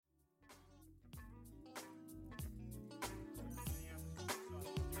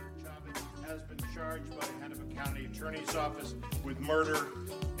charged by the Hennepin County Attorney's Office with murder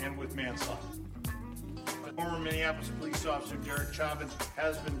and with manslaughter. Former Minneapolis police officer Derek Chauvin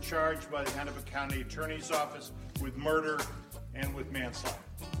has been charged by the Hennepin County Attorney's Office with murder and with manslaughter.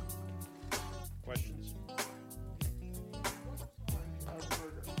 Questions?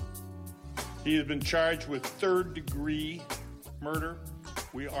 He has been charged with third-degree murder.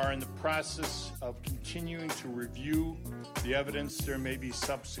 We are in the process of continuing to review the evidence. There may be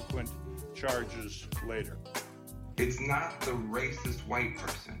subsequent charges later. It's not the racist white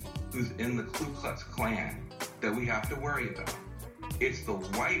person who's in the Ku Klux Klan that we have to worry about. It's the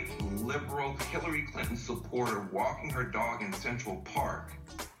white, liberal, Hillary Clinton supporter walking her dog in Central Park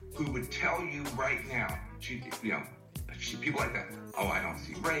who would tell you right now, people like that, oh, I don't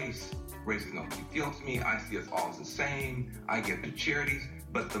see race. Race is no big deal to me. I see us all as the same. I give to charities.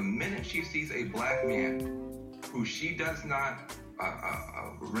 But the minute she sees a black man who she does not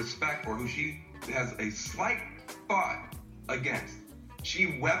respect or who she has a slight thought against,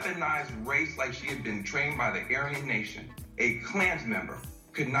 she weaponized race like she had been trained by the Aryan Nation. A Klans member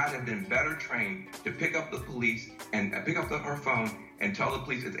could not have been better trained to pick up the police and pick up her phone and tell the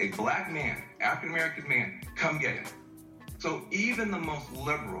police it's a black man, African-American man, come get him. So even the most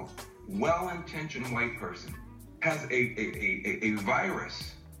liberal, well-intentioned white person has a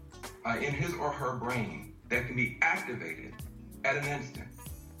virus in his or her brain that can be activated at an instant.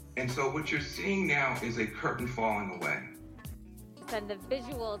 And so what you're seeing now is a curtain falling away. And the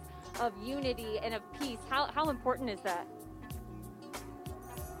visuals of unity and of peace, how important is that?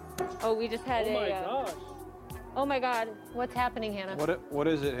 Oh, we just had gosh. Oh my God, what's happening, Hannah? What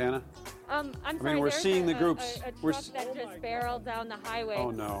is it, Hannah? I'm sorry. I mean, we're seeing the groups. A truck that just barreled down the highway.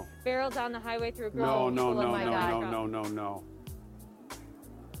 Oh no. Barreled down the highway through a group No. of people. No.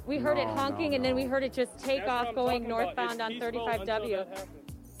 We heard it honking, and then we heard it just take off going northbound on 35W.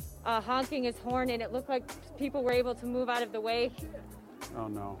 Honking his horn, and it looked like people were able to move out of the way. Oh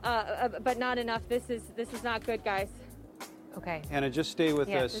no. But not enough. This is not good, guys. Okay. Hannah, just stay with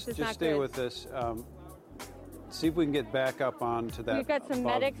Yeah, this. this is Just not stay good. with this. See if we can get back up onto that. We've got some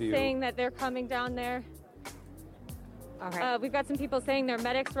above medics view. saying that they're coming down there. Okay. We've got some people saying they're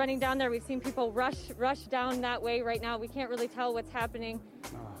medics running down there. We've seen people rush down that way right now. We can't really tell what's happening.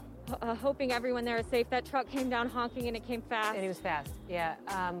 Hoping everyone there is safe. That truck came down honking, and it came fast. And it was fast, yeah.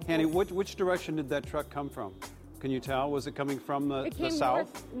 Hanny, which direction did that truck come from? Can you tell? Was it coming from the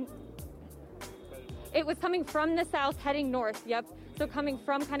south? It was coming from the south, heading north, yep. So coming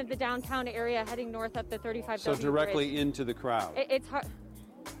from kind of the downtown area, heading north up the 35W So directly bridge. into the crowd? It's hard.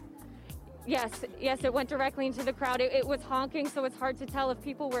 Yes, it went directly into the crowd. It was honking, so it's hard to tell if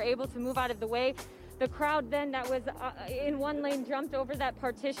people were able to move out of the way. The crowd then that was in one lane jumped over that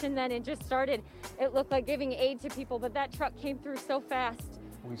partition then and just started, it looked like giving aid to people, but that truck came through so fast.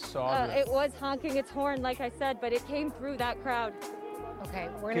 We saw it was honking its horn, like I said, but it came through that crowd. Okay,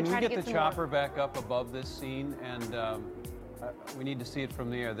 we're going to try to get some Can we get the chopper back up above this scene? And we need to see it from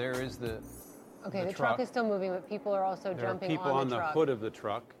the air. There is the Okay, the truck is still moving, but people are also jumping on the truck. There are people on the hood of the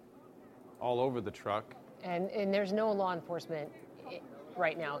truck, all over the truck. And there's no law enforcement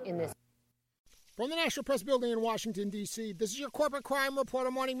right now in this. From the National Press Building in Washington, D.C., this is your Corporate Crime Reporter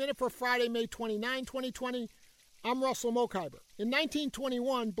Morning Minute for Friday, May 29, 2020. I'm Russell Mokhiber. In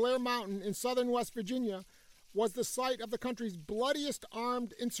 1921, Blair Mountain in southern West Virginia was the site of the country's bloodiest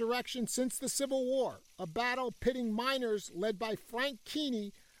armed insurrection since the Civil War, a battle pitting miners led by Frank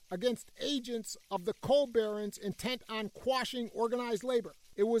Keeney against agents of the coal barons intent on quashing organized labor.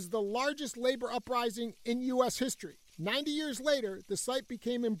 It was the largest labor uprising in U.S. history. 90 years later, the site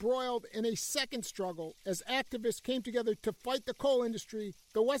became embroiled in a second struggle as activists came together to fight the coal industry,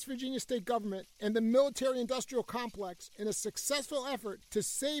 the West Virginia state government, and the military-industrial complex in a successful effort to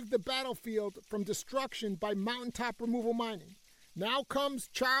save the battlefield from destruction by mountaintop removal mining. Now comes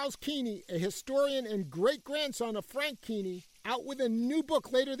Charles Keeney, a historian and great-grandson of Frank Keeney, out with a new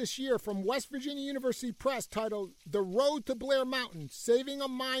book later this year from West Virginia University Press titled The Road to Blair Mountain, Saving a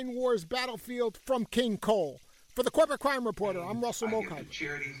Mine Wars Battlefield from King Coal. For the Corporate Crime Reporter, I'm Russell Mokhiber. I give to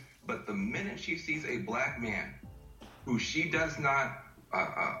charities, but the minute she sees a black man who she does not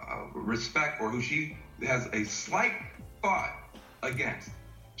respect or who she has a slight thought against,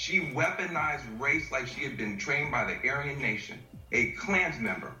 she weaponized race like she had been trained by the Aryan Nation. A Klans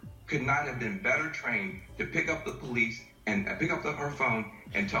member could not have been better trained to pick up the police and pick up her phone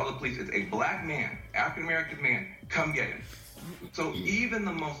and tell the police it's a black man, African-American man, come get him. So even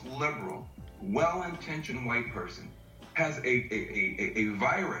the most liberal, well-intentioned white person has a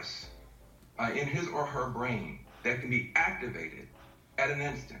virus in his or her brain that can be activated at an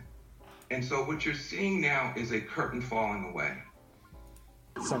instant. And so what you're seeing now is a curtain falling away.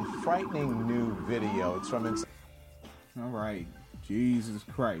 Some frightening new video. It's from inside. All right. Jesus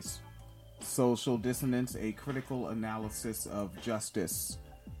Christ. Social Dissonance, a critical analysis of justice.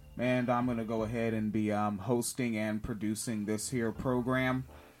 And I'm going to go ahead and be hosting and producing this here program.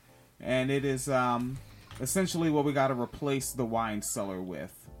 And it is essentially what we got to replace the wine cellar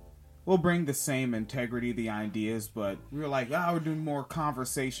with. We'll bring the same integrity, the ideas, but we're like, we're doing more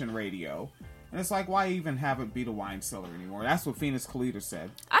conversation radio. And it's like, why even have it be the wine cellar anymore? That's what Phoenix Calida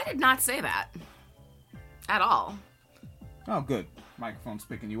said. I did not say that. At all. Oh, good. Microphone's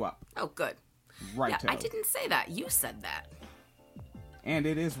picking you up. Oh, good. Right. Yeah, I didn't say that. You said that. And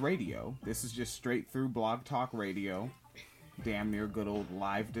it is radio. This is just straight through Blog Talk Radio. Damn near good old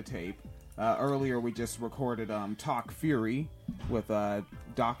live to tape. Earlier we just recorded Talk Fury with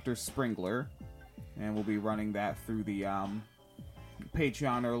Dr. Springler. And we'll be running that through the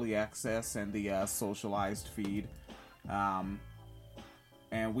Patreon Early Access and the socialized feed. And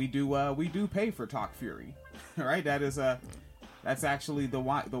we do pay for Talk Fury. Right? That's actually the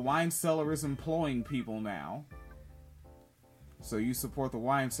wine cellar is employing people now. So you support the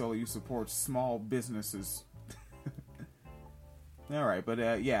wine cellar, you support small businesses. All right, but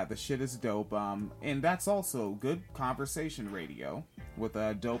the shit is dope. And that's also good conversation radio with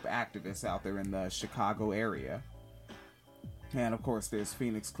dope activists out there in the Chicago area. And of course, there's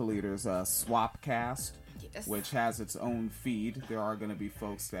Phoenix Calida's Swapcast, yes, which has its own feed. There are going to be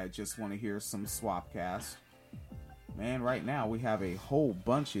folks that just want to hear some Swapcast. Man, right now we have a whole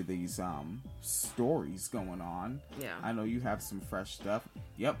bunch of these stories going on. Yeah. I know you have some fresh stuff.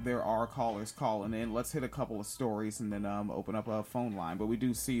 Yep, there are callers calling in. Let's hit a couple of stories and then open up a phone line. But we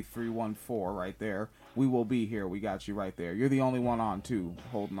do see 314 right there. We will be here. We got you right there. You're the only one on, too.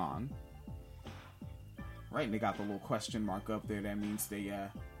 Holding on. Right, and they got the little question mark up there. That means they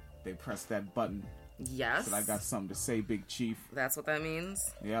pressed that button. Yes. So I got something to say, Big Chief. That's what that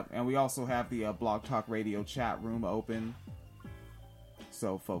means. Yep, and we also have the Blog Talk Radio chat room open.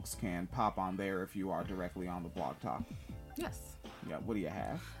 So folks can pop on there if you are directly on the Blog Talk. Yes. Yeah, what do you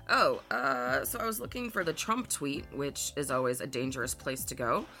have? So I was looking for the Trump tweet, which is always a dangerous place to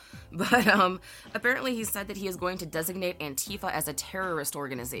go. But apparently he said that he is going to designate Antifa as a terrorist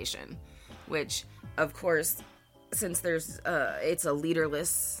organization. Which, of course, since there's it's a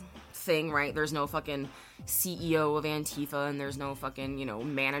leaderless thing, right? There's no fucking CEO of Antifa and there's no fucking,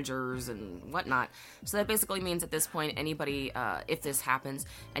 managers and whatnot. So that basically means at this point, anybody, if this happens,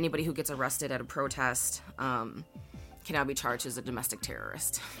 anybody who gets arrested at a protest can now be charged as a domestic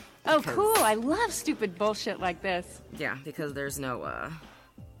terrorist. Oh, cool. I love stupid bullshit like this. Yeah, because there's no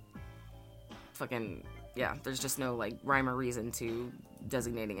there's just no rhyme or reason to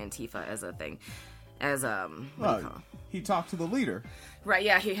designating Antifa as a thing. As he talked to the leader. Right,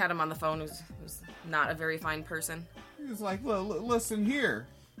 yeah, he had him on the phone. Who's not a very fine person. He was like, well, listen here,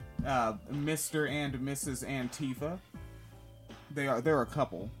 Mr. and Mrs. Antifa. They're a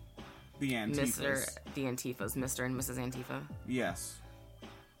couple. The Antifas. The Antifas, Mr. and Mrs. Antifa. Yes.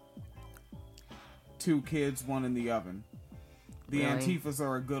 2 kids, 1 in the oven. The Really? Antifas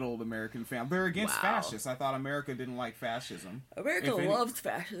are a good old American family. They're against fascists. I thought America didn't like fascism. America loves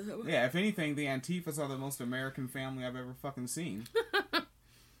fascism. Yeah, if anything, the Antifas are the most American family I've ever fucking seen.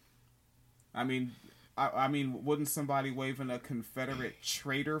 I mean, wouldn't somebody waving a Confederate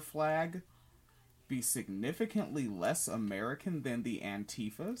traitor flag be significantly less American than the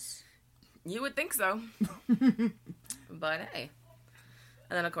Antifas? You would think so. But hey.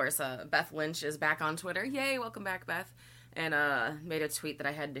 And then, of course, Beth Lynch is back on Twitter. Yay, welcome back, Beth. And made a tweet that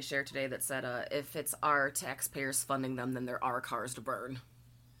I had to share today that said, if it's our taxpayers funding them, then there are cars to burn.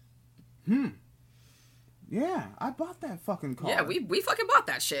 Yeah, I bought that fucking car. Yeah, we fucking bought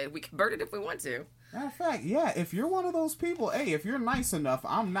that shit. We can burn it if we want to. Matter of fact, yeah, if you're one of those people, hey, if you're nice enough,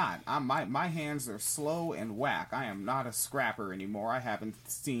 I'm not. My hands are slow and whack. I am not a scrapper anymore. I haven't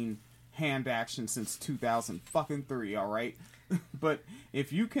seen hand action since 2003, all right? But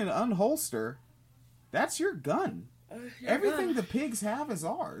if you can unholster, that's your gun. Everything the pigs have is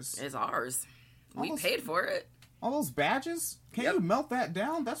ours. Is ours. We paid for it. All those badges? Can't you melt that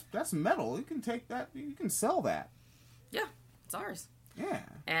down? That's metal. You can take that. You can sell that. Yeah, it's ours. Yeah.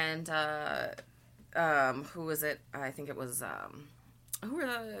 And who was it? I think it was who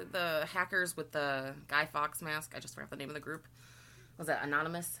were the hackers with the Guy Fawkes mask? I just forgot the name of the group. Was that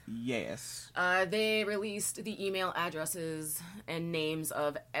Anonymous? Yes. They released the email addresses and names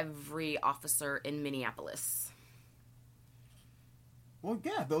of every officer in Minneapolis. Well,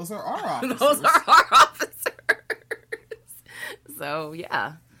 yeah, those are our officers. Those are our officers. So,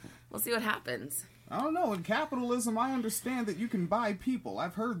 yeah. We'll see what happens. I don't know. In capitalism, I understand that you can buy people.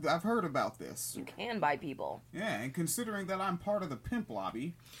 I've heard about this. You can buy people. Yeah, and considering that I'm part of the pimp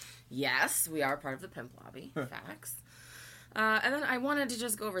lobby. Yes, we are part of the pimp lobby. Facts. And then I wanted to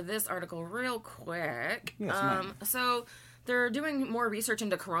just go over this article real quick. Yes, ma'am. So they're doing more research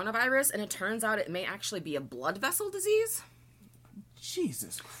into coronavirus, and it turns out it may actually be a blood vessel disease.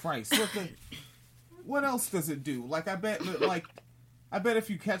 Jesus Christ! What else does it do? Like, I bet if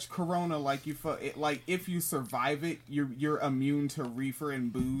you catch corona, if you survive it, you're immune to reefer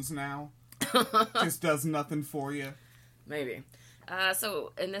and booze now. Just does nothing for you. Maybe.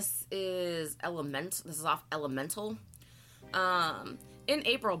 And this is off Elemental. In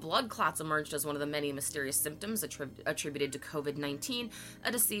April, blood clots emerged as one of the many mysterious symptoms attributed to COVID-19,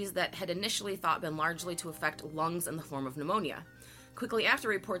 a disease that had initially thought been largely to affect lungs in the form of pneumonia. Quickly after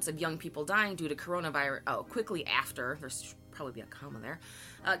reports of young people dying due to coronavirus, there's should probably be a comma there,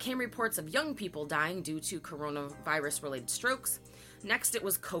 came reports of young people dying due to coronavirus-related strokes. Next, it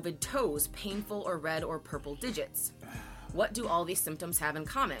was COVID toes, painful or red or purple digits. What do all these symptoms have in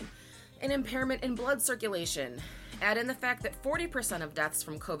common? An impairment in blood circulation. Add in the fact that 40% of deaths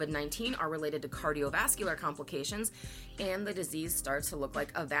from COVID-19 are related to cardiovascular complications, and the disease starts to look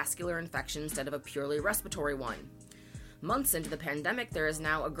like a vascular infection instead of a purely respiratory one. Months into the pandemic, there is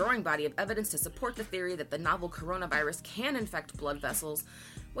now a growing body of evidence to support the theory that the novel coronavirus can infect blood vessels,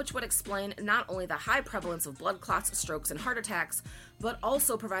 which would explain not only the high prevalence of blood clots, strokes, and heart attacks, but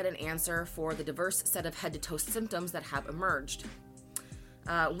also provide an answer for the diverse set of head-to-toe symptoms that have emerged.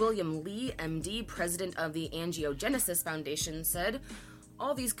 William Lee, MD, president of the Angiogenesis Foundation, said,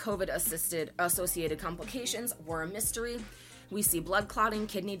 "All these COVID-associated complications were a mystery. We see blood clotting,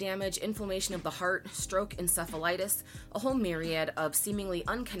 kidney damage, inflammation of the heart, stroke, encephalitis, a whole myriad of seemingly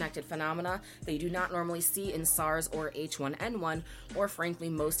unconnected phenomena that you do not normally see in SARS or H1N1, or frankly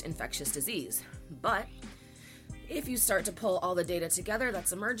most infectious disease. But if you start to pull all the data together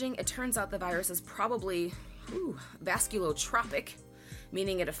that's emerging, it turns out the virus is probably vasculotropic,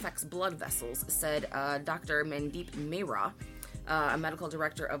 meaning it affects blood vessels," said Dr. Mandeep Mehra, a medical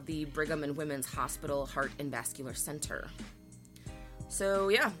director of the Brigham and Women's Hospital Heart and Vascular Center. So,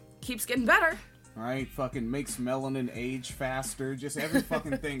 yeah, keeps getting better. Right, fucking makes melanin age faster, just every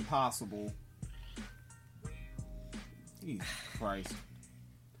fucking thing possible. Jesus Christ.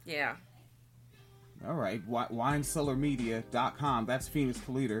 Yeah. Alright, winecellarmedia.com, that's Phoenix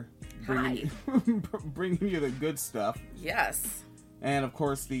Politer, bringing you the good stuff. Yes. And of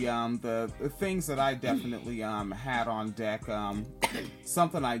course, the things that I definitely had on deck.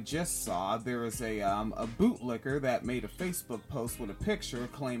 Something I just saw. There is a bootlicker that made a Facebook post with a picture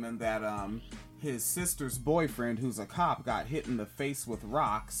claiming that his sister's boyfriend, who's a cop, got hit in the face with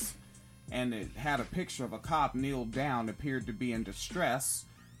rocks, and it had a picture of a cop kneeled down, appeared to be in distress,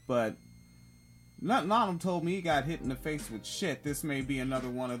 but none of them told me he got hit in the face with shit. This may be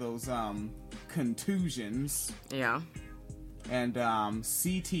another one of those contusions. Yeah. And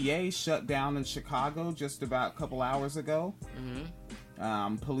CTA shut down in Chicago just about a couple hours ago.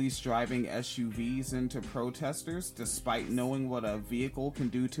 Mm-hmm. Police driving SUVs into protesters despite knowing what a vehicle can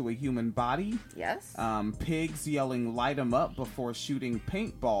do to a human body. Yes. Pigs yelling "light 'em up" before shooting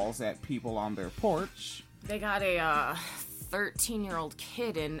paintballs at people on their porch. They got a 13-year-old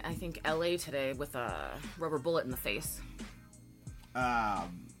kid in, I think, LA today with a rubber bullet in the face.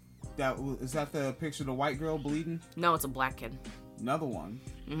 Is that the picture of the white girl bleeding? No, it's a black kid. Another one.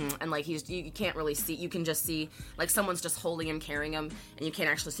 Mm-hmm. And like you can't really see. You can just see like someone's just holding him, carrying him, and you can't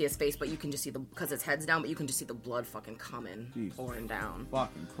actually see his face, but you can just see because his head's down. But you can just see the blood fucking coming, pouring down.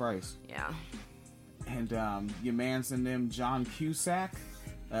 Fucking Christ. Yeah. And your man's in them, John Cusack,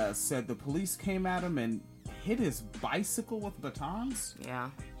 said the police came at him and hit his bicycle with batons.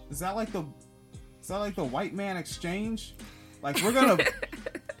 Yeah. Is that like the white man exchange? Like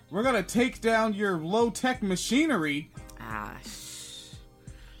we're gonna take down your low-tech machinery.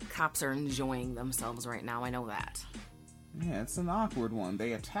 Cops are enjoying themselves right now, I know that. Yeah, it's an awkward one.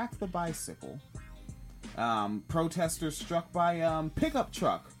 They attacked the bicycle. Protesters struck by pickup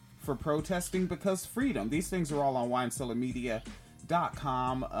truck for protesting because freedom. These things are all on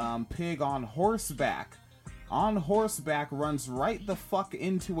winecellarmedia.com. Pig on horseback. On horseback runs right the fuck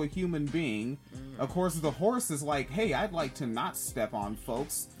into a human being. Of course, the horse is like, hey, I'd like to not step on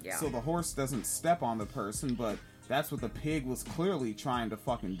folks. Yeah. So the horse doesn't step on the person, but that's what the pig was clearly trying to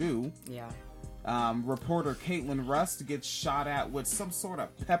fucking do. Yeah. Reporter Caitlin Rust gets shot at with some sort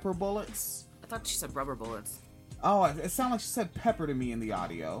of pepper bullets. I thought she said rubber bullets. Oh, it sounded like she said pepper to me in the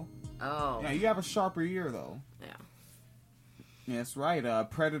audio. Oh. Yeah, you have a sharper ear, though. Yeah. That's right. A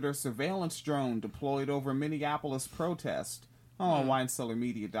Predator surveillance drone deployed over Minneapolis protest on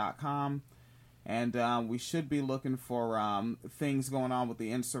winecellarmedia.com. And we should be looking for things going on with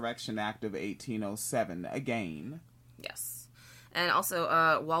the Insurrection Act of 1807 again. Yes. And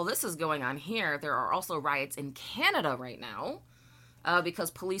also, while this is going on here, there are also riots in Canada right now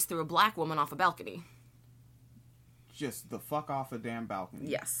because police threw a black woman off a balcony. Just the fuck off a damn balcony.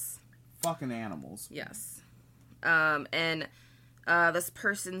 Yes. Fucking animals. Yes. And this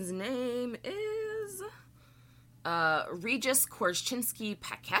person's name is Regis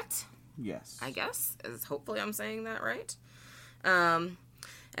Korchinski-Paquette. Yes. I guess. Hopefully I'm saying that right.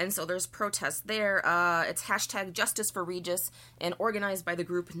 And so there's protests there. It's hashtag Justice for Regis, and organized by the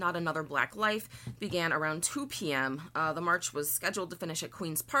group Not Another Black Life, began around 2 p.m. The march was scheduled to finish at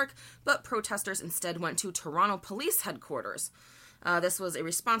Queen's Park, but protesters instead went to Toronto Police Headquarters. This was a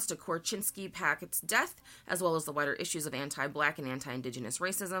response to Korchinski-Paquette's death, as well as the wider issues of anti-black and anti-indigenous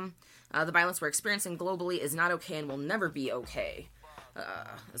racism. The violence we're experiencing globally is not okay and will never be okay.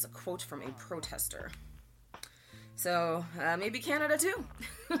 Is a quote from a protester. So, maybe Canada too.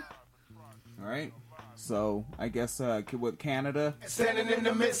 All right. So, I guess with Canada... Standing in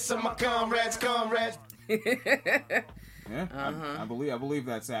the midst of my comrades. Yeah, I believe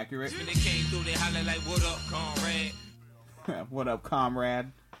that's accurate. When they came through, they hollered like, "What up, comrade?" What up,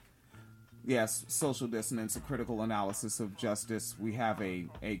 comrade? Yes, social dissonance, a critical analysis of justice. We have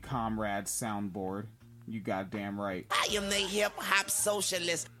a comrade soundboard. You goddamn right. I am the hip-hop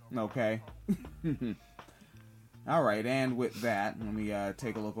socialist. Okay. All right, and with that, let me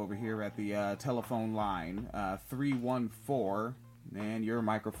take a look over here at the telephone line. 314, and your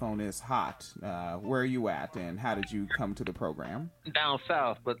microphone is hot. Where are you at, and how did you come to the program? Down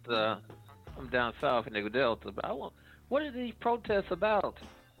south, but I'm down south in the Delta. But what are these protests about?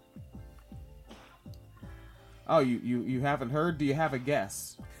 Oh, you haven't heard? Do you have a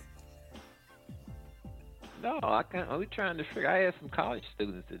guess? No, I can't. We're trying to figure. I asked some college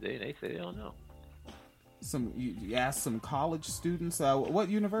students today, and they said they don't know. You asked some college students. What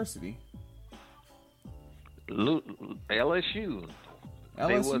university? LSU.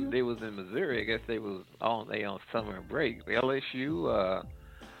 LSU. They was in Missouri. I guess they on summer break. LSU,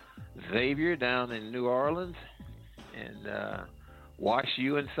 Xavier down in New Orleans, and Wash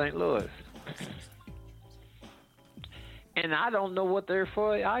U in St. Louis. And I don't know what they're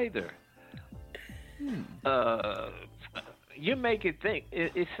for either. You make it think.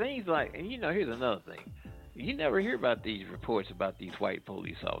 It seems like, and here's another thing. You never hear about these reports about these white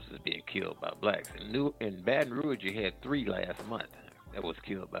police officers being killed by blacks. In Baton Rouge, you had 3 last month that was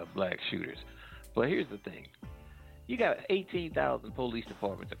killed by black shooters. But here's the thing. You got 18,000 police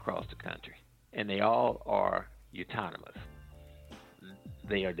departments across the country, and they all are autonomous.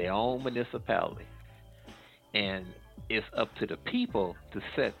 They are their own municipality. And it's up to the people to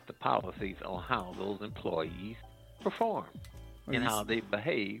set the policies on how those employees perform and how they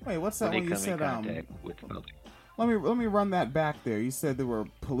behave. Wait, what's that when when they you come said? in contact with the public. Let me run that back there. You said there were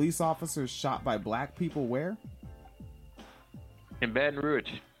police officers shot by black people where? In Baton Rouge.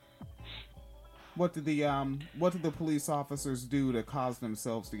 What did the police officers do to cause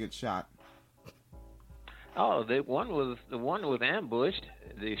themselves to get shot? Oh, the one was ambushed.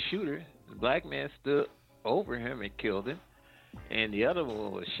 The shooter, the black man, stood over him and killed him, and the other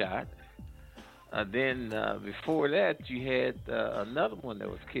one was shot. Then before that, you had another one that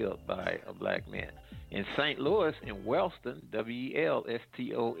was killed by a black man. In St. Louis, in Wellston,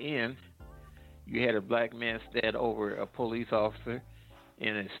 Welston, you had a black man stand over a police officer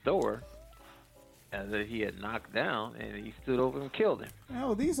in a store that he had knocked down, and he stood over him and killed him.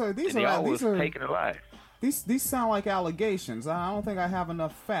 Oh, these are taken alive. These sound like allegations. I don't think I have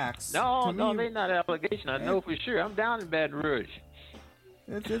enough facts. No, they're not allegations. I know for sure. I'm down in Baton Rouge.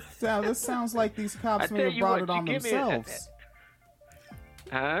 This sounds like these cops may have brought it on themselves.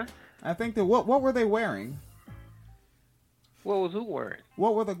 Huh? I think that what were they wearing? What was who wearing?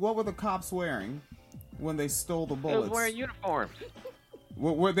 What were the cops wearing when they stole the bullets? They was wearing uniforms.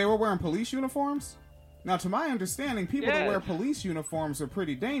 They were wearing police uniforms? Now, to my understanding, people that wear police uniforms are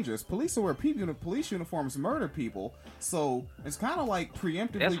pretty dangerous. Police that wear police uniforms murder people, so it's kind of like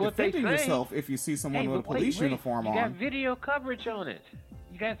preemptively defending yourself if you see someone with a police uniform on. You got video coverage on it.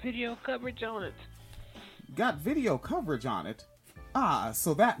 Got video coverage on it? Ah,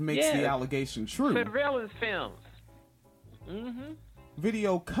 so that makes the allegation true. Surveillance films. Mm-hmm.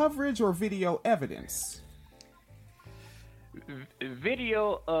 Video coverage or video evidence?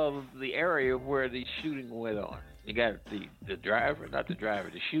 Video of the area where the shooting went on. You got the driver, not the driver,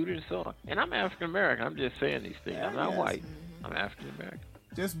 the shooter and so on. And I'm African American. I'm just saying these things. I'm not white. I'm African American.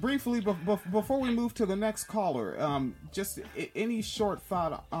 Just briefly, before we move to the next caller, just any short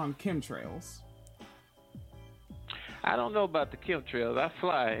thought on chemtrails? I don't know about the chemtrails. I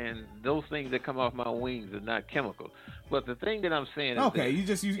fly, and those things that come off my wings are not chemical. But the thing that I'm saying is okay,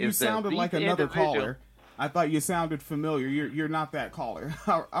 you sounded like another caller. I thought you sounded familiar. You're not that caller.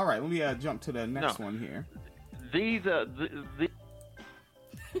 All right, let me jump to the next one here. These are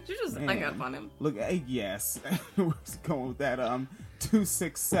Did you just hang up on him? Look, yes. We're going with that.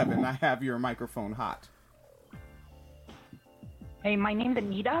 267. I have your microphone hot. Hey, my name's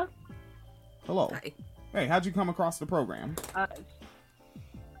Anita. Hello. Hi. Hey, how'd you come across the program?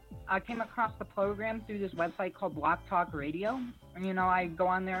 I came across the program through this website called Block Talk Radio. You know, I go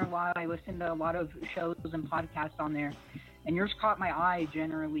on there a lot. I listen to a lot of shows and podcasts on there. And yours caught my eye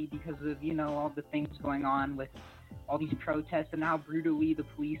generally because of, you know, all the things going on with all these protests and how brutally the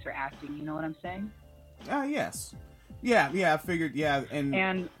police are acting. You know what I'm saying? Yes. Yeah, I figured, yeah.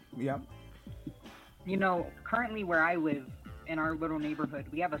 And yeah. You know, currently where I live in our little neighborhood,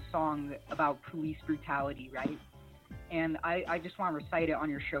 we have a song about police brutality, right? And I just want to recite it on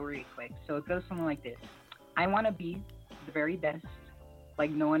your show really quick. So it goes something like this. I want to be the very best,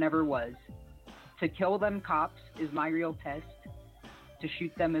 like no one ever was. To kill them cops is my real test. To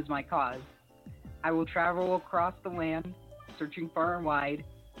shoot them is my cause. I will travel across the land, searching far and wide,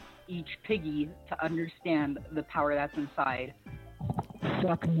 each piggy to understand the power that's inside.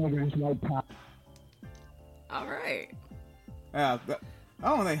 Fuck niggers, white power. All right. They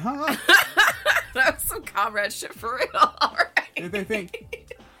hung up. That was some comrade shit for real. All right. Did they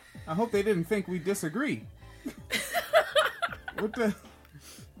think? I hope they didn't think we disagree. What the?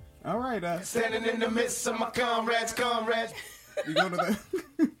 All right. Standing in the midst of my comrades. You go to the.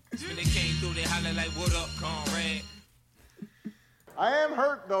 When they came through, they holler like, "What up, comrade?" I am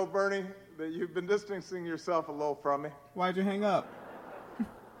hurt though, Bernie, that you've been distancing yourself a little from me. Why'd you hang up?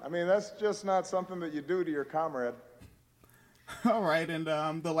 I mean, that's just not something that you do to your comrade. All right, and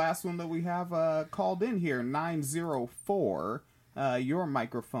the last one that we have called in here, 904. Your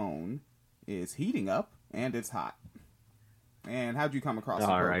microphone is heating up, and it's hot. And how'd you come across the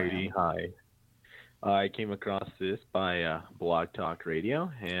program? Alrighty, hi. I came across this by Blog Talk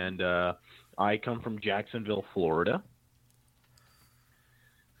Radio, and I come from Jacksonville, Florida.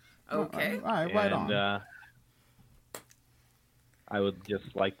 Okay. All right, right on. I would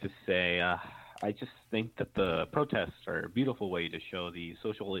just like to say, I just think that the protests are a beautiful way to show the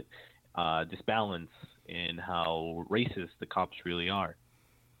social disbalance in how racist the cops really are.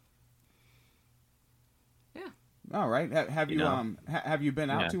 Yeah. All right. Have you been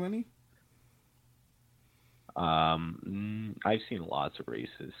out to any? I've seen lots of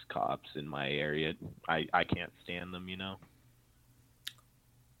racist cops in my area. I can't stand them, you know.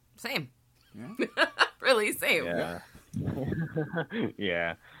 Same. Yeah. Really, same. Yeah.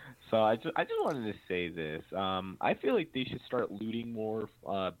 Yeah. So I just wanted to say this. I feel like they should start looting more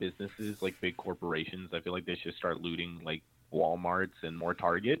businesses, like big corporations. I feel like they should start looting like Walmarts and more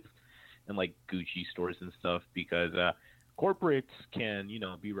Targets and like Gucci stores and stuff, because corporates can,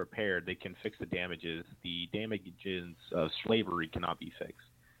 be repaired. They can fix the damages. The damages of slavery cannot be fixed.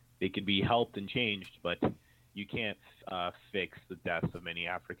 They can be helped and changed, but you can't fix the deaths of many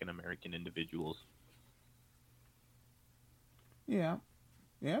African American individuals. Yeah.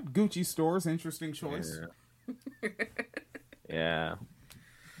 Yeah, Gucci stores, interesting choice. Yeah.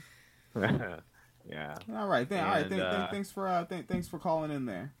 Yeah. All right. Thanks for calling in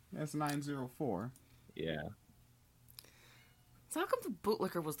there. That's 904. Yeah. So how come the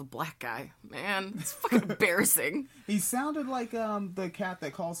bootlicker was the black guy? Man, it's fucking embarrassing. He sounded like the cat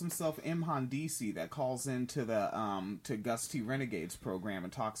that calls himself Mhandisi that calls into the to Gus T Renegades program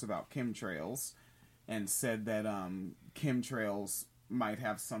and talks about chemtrails, and said that chemtrails might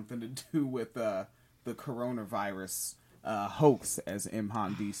have something to do with the coronavirus hoax, as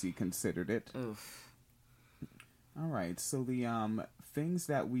Mhandisi considered it. Oof. All right, so the things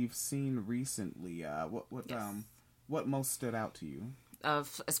that we've seen recently, what most stood out to you?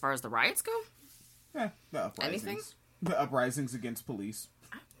 As far as the riots go? Yeah, the uprisings. Anything? The uprisings against police.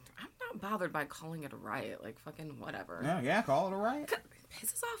 I'm not bothered by calling it a riot. Like, fucking whatever. Yeah, call it a riot. It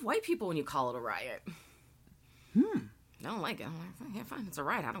pisses off white people when you call it a riot. I don't like it. I'm like, yeah, fine, it's a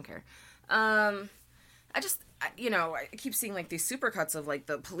riot. I don't care. I keep seeing like these supercuts of like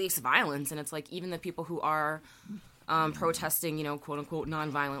the police violence, and it's like even the people who are protesting, quote unquote,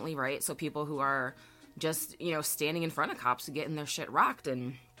 non-violently, right? So people who are just, standing in front of cops and getting their shit rocked,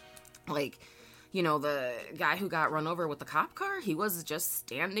 and like, the guy who got run over with the cop car, he was just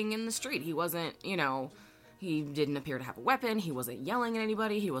standing in the street. He wasn't, he didn't appear to have a weapon. He wasn't yelling at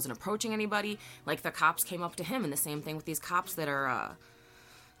anybody. He wasn't approaching anybody. Like, the cops came up to him, and the same thing with these cops that are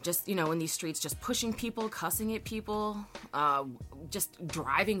just, in these streets, just pushing people, cussing at people, just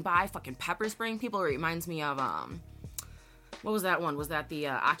driving by, fucking pepper spraying people. It reminds me of What was that one? Was that the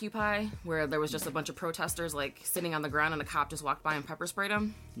Occupy, where there was just a bunch of protesters, like, sitting on the ground and a cop just walked by and pepper sprayed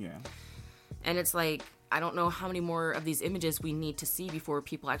them? Yeah. And it's like, I don't know how many more of these images we need to see before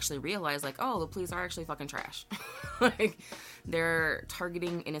people actually realize, like, oh, the police are actually fucking trash. Like, they're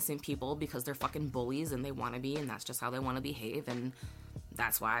targeting innocent people because they're fucking bullies and they want to be, and that's just how they want to behave, and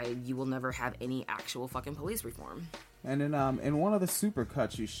that's why you will never have any actual fucking police reform. And in one of the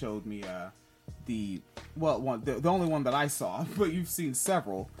supercuts you showed me, the only one that I saw, but you've seen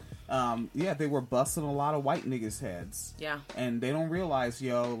several. They were busting a lot of white niggas' heads. Yeah. And they don't realize,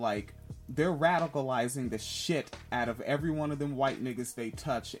 like, they're radicalizing the shit out of every one of them white niggas they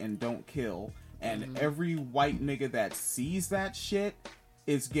touch and don't kill. And every white nigga that sees that shit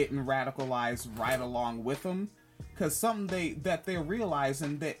is getting radicalized right along with them. Because something they're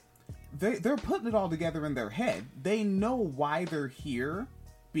realizing that they're putting it all together in their head. They know why they're here.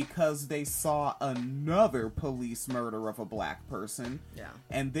 Because they saw another police murder of a black person. Yeah.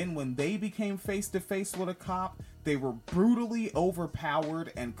 And then when they became face to face with a cop, they were brutally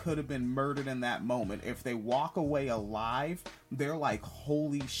overpowered and could have been murdered in that moment. If they walk away alive, they're like,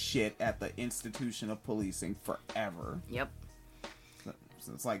 holy shit, at the institution of policing forever. Yep.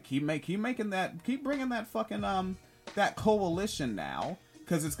 So it's like, keep bringing that fucking, that coalition now.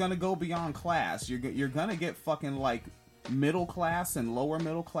 Because it's gonna go beyond class. You're gonna get fucking, like, middle class and lower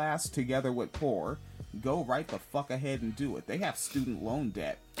middle class together with poor. Go right the fuck ahead and do it. They have student loan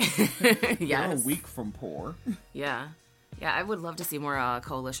debt. Yes. They're a week from poor. Yeah. I would love to see more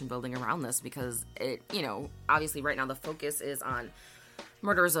coalition building around this because it, obviously right now the focus is on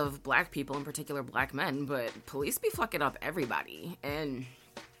murders of black people, in particular black men, but police be fucking up everybody. And,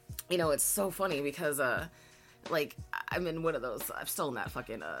 it's so funny because, like, I'm in one of those, I'm still in that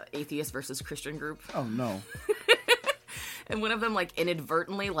fucking atheist versus Christian group. Oh, no. And one of them, like,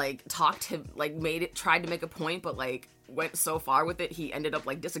 inadvertently, like, tried to make a point, but, like, went so far with it, he ended up,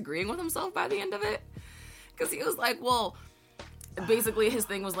 like, disagreeing with himself by the end of it. Because he was like, well, basically his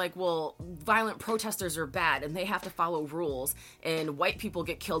thing was like, well, violent protesters are bad, and they have to follow rules, and white people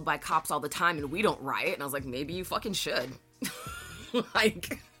get killed by cops all the time, and we don't riot. And I was like, maybe you fucking should.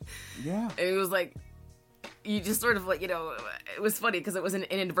 Like, yeah. And it was like, you just sort of like, it was funny because it was an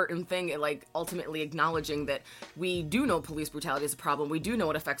inadvertent thing, like ultimately acknowledging that we do know police brutality is a problem, we do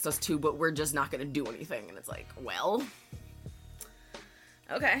know it affects us too, but we're just not going to do anything. And it's like, well,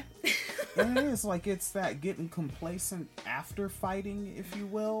 okay. And it is like, it's that getting complacent after fighting, if you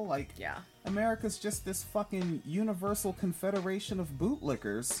will. Like, yeah, America's just this fucking universal confederation of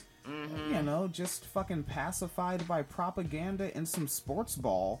bootlickers. Mm-hmm. Just fucking pacified by propaganda and some sports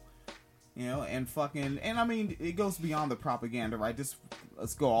ball. And I mean, it goes beyond the propaganda, right?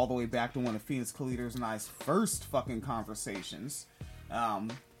 Let's go all the way back to one of Phoenix Caliders and I's first fucking conversations,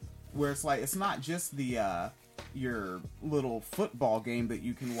 where it's like, it's not just your little football game that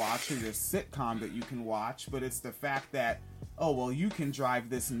you can watch or your sitcom that you can watch, but it's the fact that, oh, well, you can drive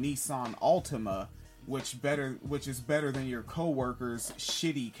this Nissan Altima, which is better than your coworker's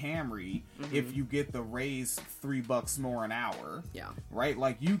shitty Camry if you get the raise $3 more an hour. Yeah. Right?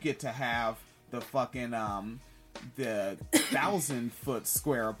 Like, you get to have the fucking the 1,000-foot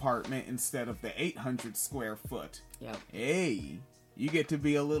square apartment instead of the 800 square foot. Yeah. Hey, you get to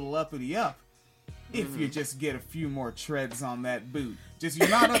be a little uppity up if you just get a few more treads on that boot. You're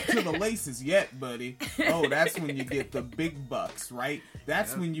not up to the laces yet, buddy. Oh, that's when you get the big bucks, right?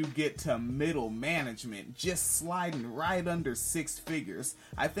 That's when you get to middle management, just sliding right under six figures.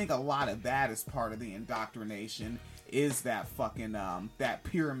 I think a lot of that is part of the indoctrination, is that fucking, that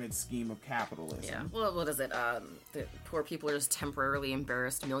pyramid scheme of capitalism. Yeah. Well, what is it? The poor people are just temporarily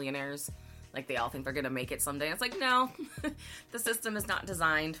embarrassed millionaires. Like, they all think they're going to make it someday. It's like, no, the system is not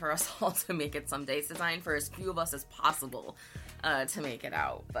designed for us all to make it someday. It's designed for as few of us as possible to make it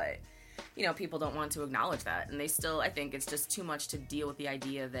out. But, people don't want to acknowledge that. And they still, I think it's just too much to deal with the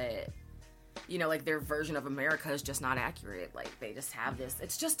idea that, like, their version of America is just not accurate. Like, they just have this,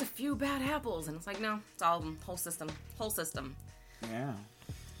 it's just a few bad apples. And it's like, no, it's all whole system. Yeah.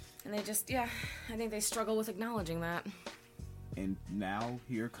 And they just, I think they struggle with acknowledging that. And now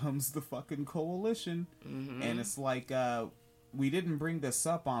here comes the fucking coalition. And it's like, we didn't bring this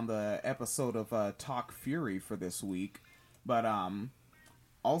up on the episode of Talk Fury for this week, but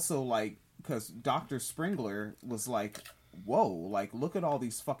also, like, because Dr. Springler was like, whoa, like, look at all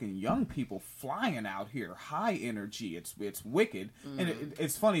these fucking young people flying out here, high energy, it's wicked. And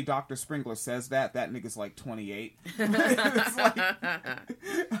it's funny, Dr. Springler says that nigga's like 28. It's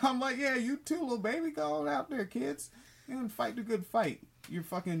like, I'm like, yeah, you too, little baby, go on out there, kids. And fight the good fight.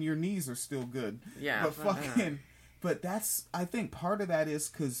 Your knees are still good. Yeah. But but that's, I think part of that is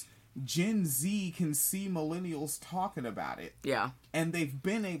because Gen Z can see millennials talking about it. Yeah. And they've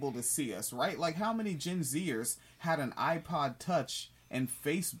been able to see us, right? Like, how many Gen Zers had an iPod Touch and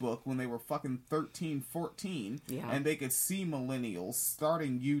Facebook when they were fucking 13, 14, and they could see millennials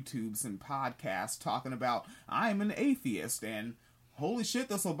starting YouTubes and podcasts talking about, I'm an atheist, and holy shit,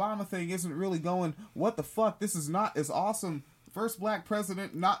 this Obama thing isn't really going, what the fuck, this is not as awesome, first black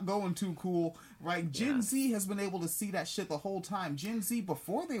president, not going too cool, right? Gen Z has been able to see that shit the whole time. Gen Z,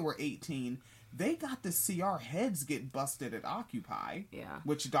 before they were 18, they got to see our heads get busted at Occupy,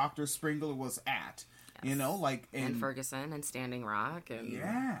 which Dr. Springler was at. You know, like... And Ferguson and Standing Rock. And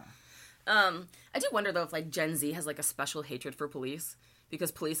yeah. I do wonder, though, if, like, Gen Z has, like, a special hatred for police.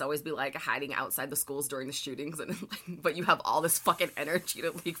 Because police always be, like, hiding outside the schools during the shootings. And like, but you have all this fucking energy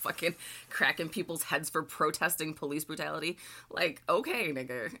to, like, fucking cracking people's heads for protesting police brutality. Like, okay,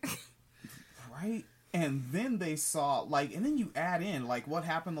 nigga. Right? And then they saw, like... And then you add in, like, what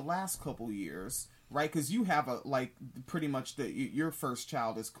happened the last couple years... Right, because you have pretty much your first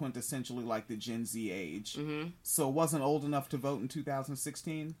child is quintessentially like the Gen Z age. Mm-hmm. So wasn't old enough to vote in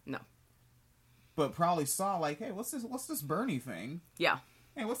 2016? No. But probably saw like, hey, what's this Bernie thing? Yeah.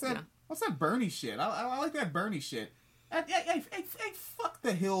 Hey, what's that Bernie shit? I like that Bernie shit. Hey, fuck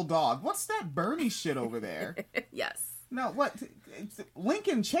the Hill Dog. What's that Bernie shit over there? Yes. No, what?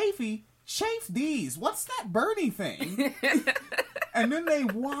 Lincoln Chafee? Chafe these. What's that Bernie thing? And then they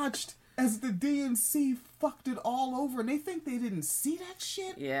watched... as the DNC fucked it all over, and they think they didn't see that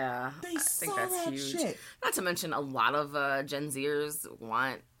shit? Yeah. They saw that huge shit. Not to mention, a lot of Gen Zers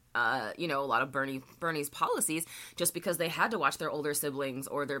want, a lot of Bernie's policies just because they had to watch their older siblings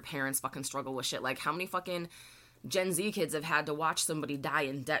or their parents fucking struggle with shit. Like, how many fucking Gen Z kids have had to watch somebody die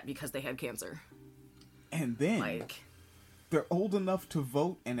in debt because they had cancer? And then... they're old enough to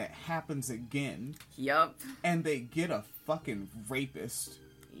vote, and it happens again. Yup. And they get a fucking rapist.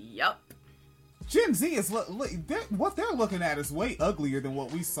 Yup. Gen Z is what they're looking at is way uglier than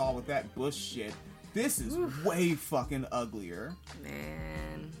what we saw with that Bush shit. This is way fucking uglier.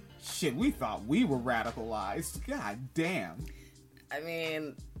 Man. Shit, we thought we were radicalized. God damn. I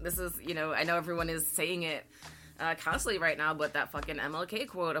mean, this is, I know everyone is saying it constantly right now, but that fucking MLK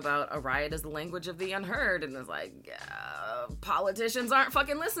quote about a riot is the language of the unheard, and it's like, politicians aren't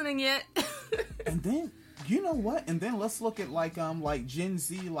fucking listening yet. And then... you know what? And then let's look at like Gen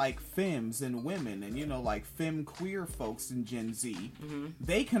Z, like femmes and women, and like femme queer folks in Gen Z. Mm-hmm.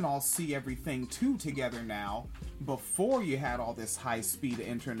 They can all see everything too together now. Before you had all this high speed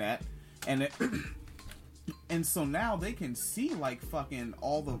internet, and so now they can see like fucking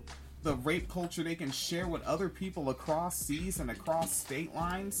all the rape culture they can share with other people across seas and across state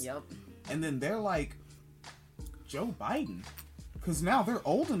lines. Yep. And then they're like, Joe Biden. Because now they're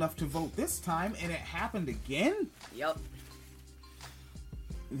old enough to vote this time, and it happened again? Yep.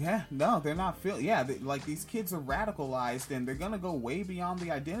 Yeah, no, they're not like, these kids are radicalized, and they're gonna go way beyond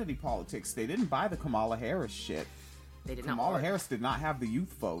the identity politics. They didn't buy the Kamala Harris shit. They did not. Kamala Harris did not have the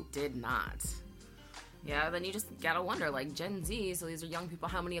youth vote. Did not. Yeah, then you just gotta wonder, like, Gen Z, so these are young people,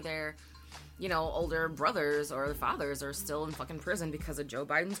 how many of their, older brothers or fathers are still in fucking prison because of Joe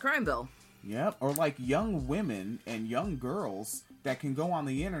Biden's crime bill? Yep, or like young women and young girls that can go on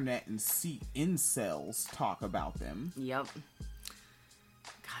the internet and see incels talk about them. Yep.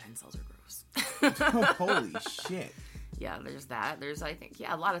 God, incels are gross. Holy shit. Yeah, there's that. There's, I think,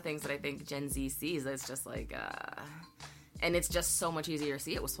 a lot of things that I think Gen Z sees. It's just like, and it's just so much easier to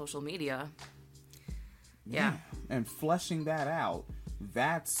see it with social media. Yeah. And fleshing that out,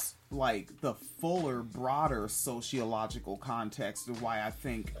 that's like the fuller, broader sociological context of why I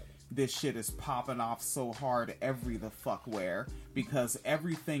think this shit is popping off so hard every the fuck where, because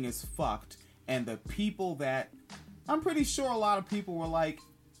everything is fucked, and the people that... I'm pretty sure a lot of people were like,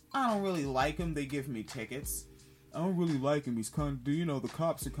 I don't really like him, they give me tickets. I don't really like him, he's kind of... the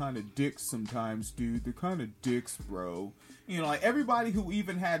cops are kind of dicks sometimes, dude. They're kind of dicks, bro. Like, everybody who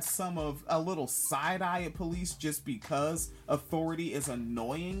even had a little side-eye at police just because authority is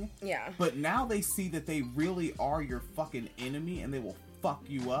annoying. Yeah. But now they see that they really are your fucking enemy, and they will fuck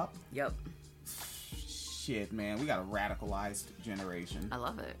you up. Yep. Shit, man, we got a radicalized generation. I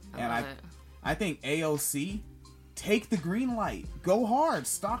love it. I think AOC, take the green light, go hard,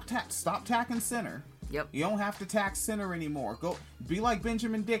 stop tacking center. Yep. You don't have to tack center anymore. Go be like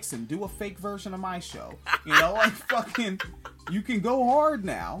Benjamin Dixon, do a fake version of my show. Like fucking, you can go hard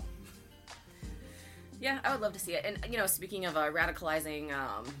now. Yeah, I would love to see it. And speaking of radicalizing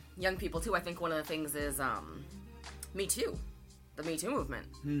young people too, I think one of the things is Me Too. The Me Too movement.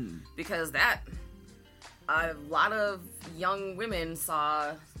 Because a lot of young women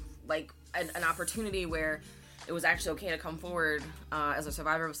saw like an opportunity where it was actually okay to come forward as a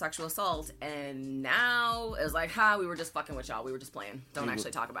survivor of sexual assault, and now it's like, we were just fucking with y'all. We were just playing. Don't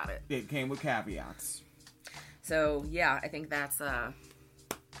actually talk about it. It came with caveats. So, yeah, I think that's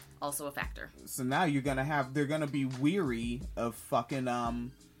also a factor. So now they're gonna be weary of fucking,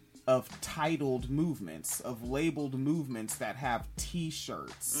 of titled movements, of labeled movements that have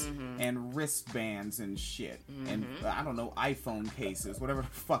t-shirts and wristbands and shit. And, I don't know, iPhone cases, whatever the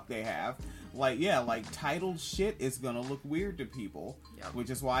fuck they have. Like, yeah, like, titled shit is gonna look weird to people. Yep. Which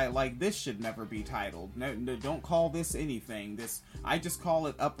is why, like, this should never be titled. No, don't call this anything. I just call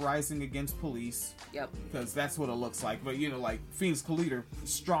it Uprising Against Police. Yep. Because that's what it looks like. But, like, Phoenix Calida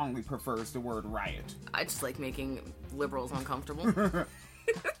strongly prefers the word riot. I just like making liberals uncomfortable.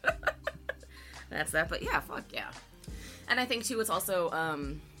 That's that, but yeah, fuck yeah. And I think too it's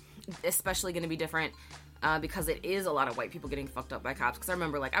also especially going to be different because it is a lot of white people getting fucked up by cops. Because I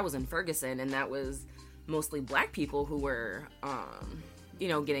remember, like, I was in Ferguson and that was mostly black people who were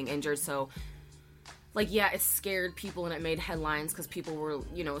getting injured. So, like, yeah, it scared people and it made headlines because people were,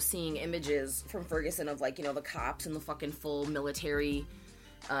 seeing images from Ferguson of, like, the cops in the fucking full military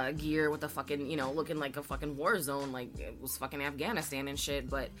gear with the fucking, looking like a fucking war zone, like it was fucking Afghanistan and shit.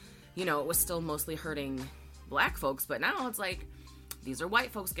 But it was still mostly hurting black folks. But now it's like, these are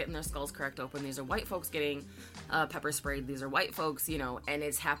white folks getting their skulls cracked open. These are white folks getting pepper sprayed. These are white folks, and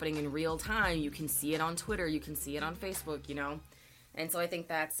it's happening in real time. You can see it on Twitter. You can see it on Facebook, And so I think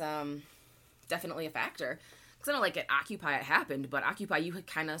that's definitely a factor. Because I know, like, at Occupy it happened, but Occupy you had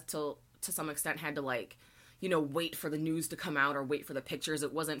kind of, to some extent, had to, like, wait for the news to come out or wait for the pictures.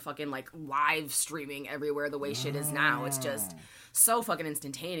 It wasn't fucking, like, live streaming everywhere the way shit is now. It's just so fucking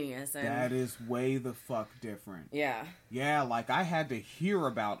instantaneous. And that is way the fuck different. Yeah. Yeah, like, I had to hear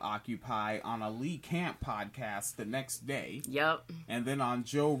about Occupy on a Lee Camp podcast the next day. Yep. And then on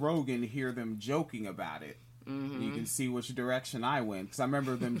Joe Rogan, hear them joking about it. Mm-hmm. You can see which direction I went. Because I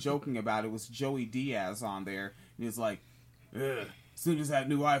remember them joking about it. Was Joey Diaz on there. And he was like, as soon as that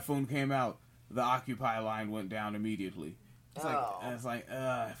new iPhone came out, the Occupy line went down immediately. It's like,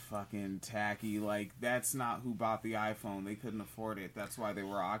 fucking tacky. Like, that's not who bought the iPhone. They couldn't afford it. That's why they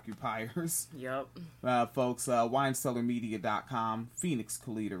were occupiers. Yep. Folks, WineCellarMedia.com, Phoenix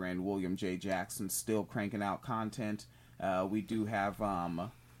Calida and William J. Jackson still cranking out content. We do have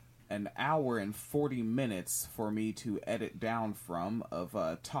an hour and 40 minutes for me to edit down from of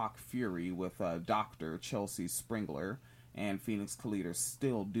Talk Fury with Dr. Chelsea Springler. And Phoenix Calida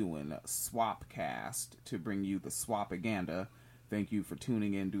still doing Swapcast to bring you the Swapaganda. Thank you for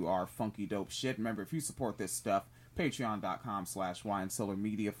tuning in to our funky dope shit. Remember, if you support this stuff,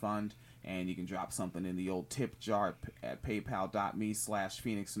 patreon.com/WineCellarMediaFund, and you can drop something in the old tip jar at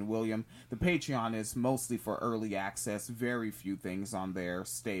paypal.me/Phoenix and William. The Patreon is mostly for early access. Very few things on there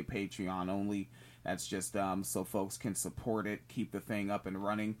stay Patreon only. That's just so folks can support it, keep the thing up and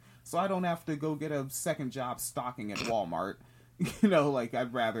running. So I don't have to go get a second job stocking at Walmart. Like,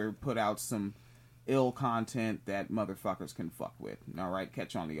 I'd rather put out some ill content that motherfuckers can fuck with. Alright,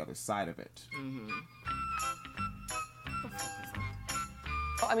 catch you on the other side of it. Mm-hmm.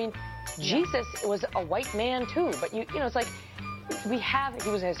 I mean, Jesus was a white man too, but it's like, he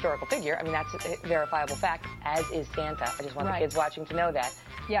was a historical figure. I mean, that's a verifiable fact, as is Santa. I just want the kids watching to know that.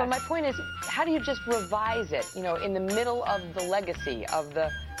 Yes. But my point is, how do you just revise it, in the middle of the legacy of the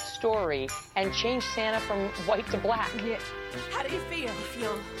story and change Santa from white to black? Yeah. How do you feel?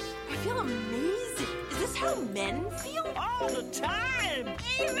 I feel amazing. Is this how men feel? All the time.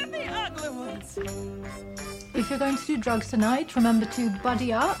 Even the ugly ones. If you're going to do drugs tonight, remember to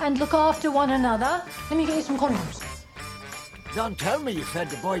buddy up and look after one another. Let me get you some condoms. Don't tell me you fed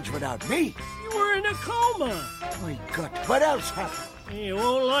the boys without me. You were in a coma. My God, what else happened? You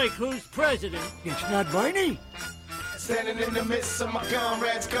won't like who's president. It's not Barney. Standing in the midst of my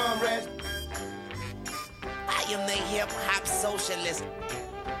comrades. I am the hip-hop socialist.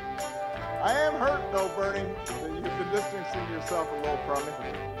 I am hurt, though, Bernie, that you've been distancing yourself a little from me.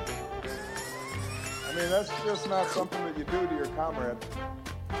 I mean, that's just not something that you do to your comrades.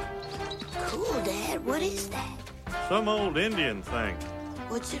 Cool, Dad. What is that? Some old Indian thing.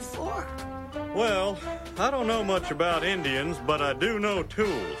 What's it for? Well, I don't know much about Indians, but I do know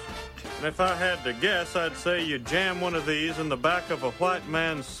tools. And if I had to guess, I'd say you jam one of these in the back of a white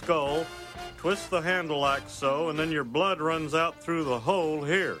man's skull, twist the handle like so, and then your blood runs out through the hole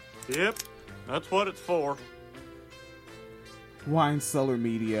here. Yep, that's what it's for.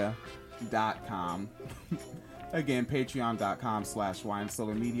 WineCellarMedia.com. Again,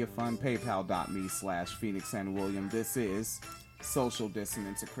 patreon.com/WineCellarMediaFund, paypal.me/Phoenix and William. This is Social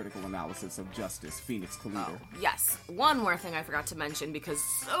Dissonance, a critical analysis of justice, Phoenix Calida. Yes. One more thing I forgot to mention, because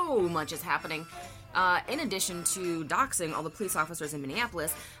so much is happening. In addition to doxing all the police officers in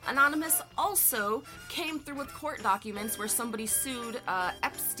Minneapolis, Anonymous also came through with court documents where somebody sued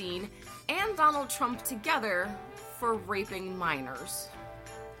Epstein and Donald Trump together for raping minors.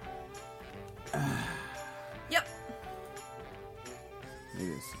 Yep. It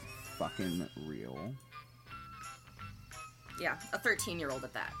is fucking real. Yeah, a 13-year-old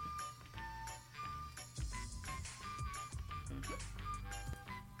at that.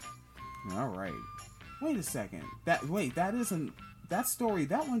 All right. Wait a second. That story,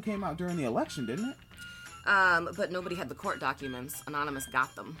 that one came out during the election, didn't it? But nobody had the court documents. Anonymous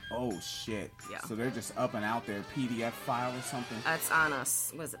got them. Oh, shit. Yeah. So they're just up and out there, PDF file or something? It's on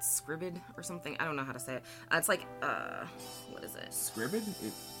us. What is it, Scribd or something? I don't know how to say it. It's like, what is it? Scribd?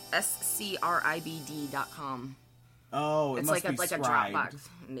 SCRIBD.com. Oh, it's must like be a Dropbox,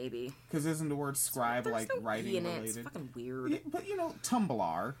 maybe. Because isn't the word scribe like no writing related? It's fucking weird. Yeah, but you know,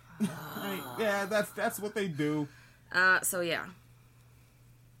 Tumblr. Right? Yeah, that's what they do. So yeah.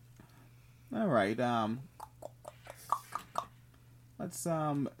 All right. Let's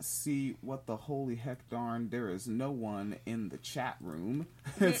see what the holy heck darn. There is no one in the chat room.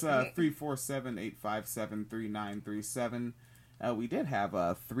 It's 347-857-3937. We did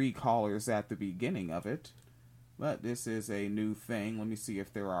have 3 callers at the beginning of it. But this is a new thing. Let me see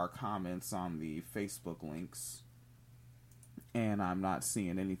if there are comments on the Facebook links. And I'm not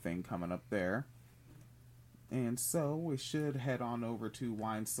seeing anything coming up there. And so we should head on over to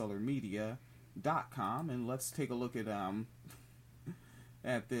winecellarmedia.com and let's take a look at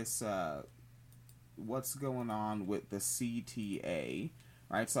this, what's going on with the CTA.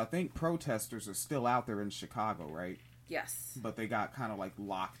 Right, so I think protesters are still out there in Chicago, right? Yes. But they got kind of like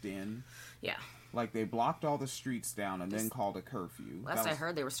locked in. Yeah. Like, they blocked all the streets down and then called a curfew. Last I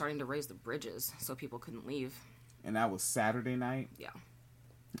heard, they were starting to raise the bridges so people couldn't leave. And that was Saturday night? Yeah.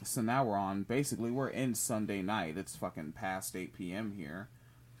 So now we're in Sunday night. It's fucking past 8 p.m. here.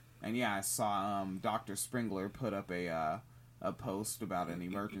 And yeah, I saw Dr. Springler put up a post about an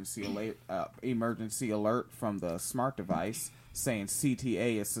emergency alert from the smart device saying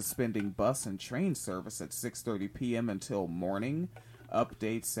CTA is suspending bus and train service at 6:30 p.m. until morning.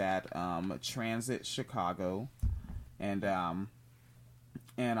 Updates at Transit Chicago, and I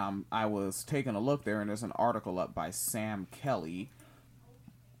was taking a look there, and there's an article up by Sam Kelly.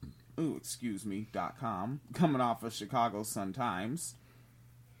 .com coming off of Chicago Sun-Times,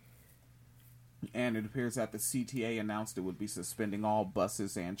 and it appears that the CTA announced it would be suspending all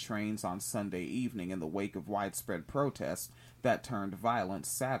buses and trains on Sunday evening in the wake of widespread protests that turned violent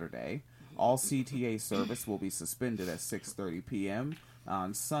Saturday. All CTA service will be suspended at 6:30 p.m.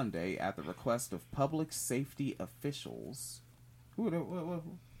 on Sunday at the request of public safety officials.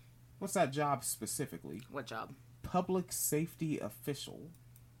 What's that job specifically? What job? Public safety official.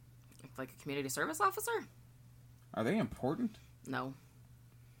 Like a community service officer? Are they important? No.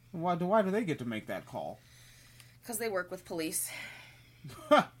 Why do they get to make that call? Because they work with police.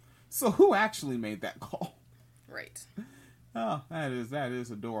 So who actually made that call? Right. Oh, that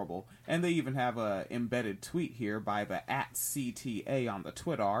is adorable. And they even have a embedded tweet here by the @CTA on the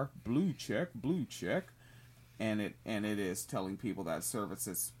Twitter, blue check, and it is telling people that service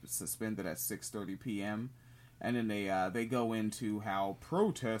is suspended at 6:30 p.m. And then they go into how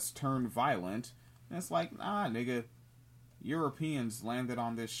protests turned violent. And it's like, nigga, Europeans landed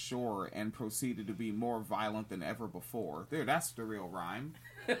on this shore and proceeded to be more violent than ever before. There, that's the real rhyme.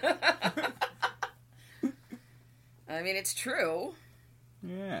 I mean, it's true.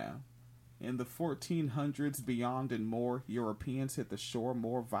 Yeah. In the 1400s, beyond and more, Europeans hit the shore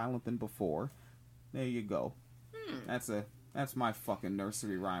more violent than before. There you go. That's my fucking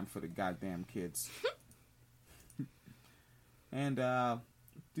nursery rhyme for the goddamn kids. And,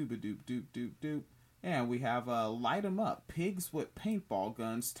 doop-a-doop-doop-doop-doop. And we have, light 'em up. Pigs with paintball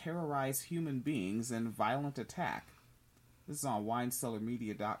guns terrorize human beings in violent attack. This is on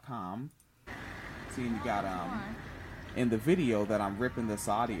winecellarmedia.com. Seeing you got, in the video that I'm ripping this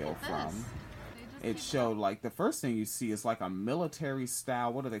audio from, it showed, like, the first thing you see is, like, a military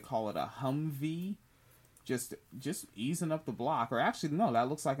style, what do they call it, a Humvee? Just easing up the block. Or actually, no, that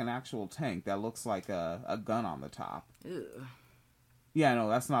looks like an actual tank. That looks like a gun on the top. Ew. Yeah, no,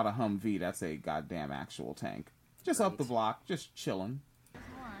 that's not a Humvee. That's a goddamn actual tank. Just up the block, just chilling.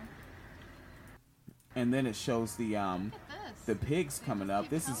 And then it shows the pigs coming up.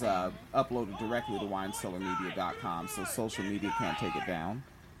 This is uploaded directly to winecellarmedia.com, so social media can't take it down.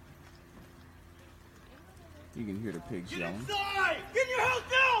 You can hear the pigs yelling. Get your house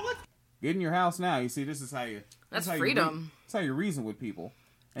down! Get in your house now. You see, this is how you... That's freedom. That's how you reason with people.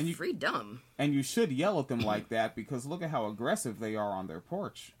 And you, freedom. And you should yell at them like that, because look at how aggressive they are on their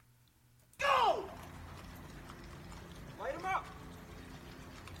porch. Go! Light him up!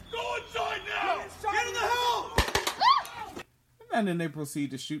 Go inside now! Get in the house! And then they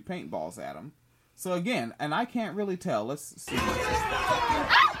proceed to shoot paintballs at him. So again, and I can't really tell. Let's see. Get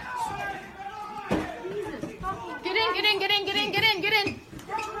in.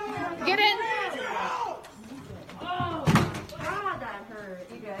 Get in. Oh, God, that hurt.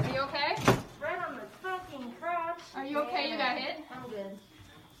 You good? Are you okay? Right on the fucking crotch. Are you okay? You got hit? I'm good.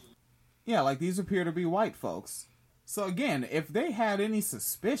 Yeah, like these appear to be white folks. So again, if they had any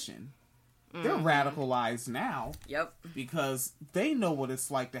suspicion, they're radicalized now. Yep. Because they know what it's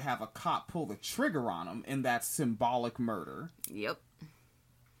like to have a cop pull the trigger on them in that symbolic murder. Yep.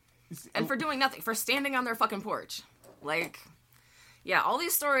 And for doing nothing, for standing on their fucking porch. Like, yeah, all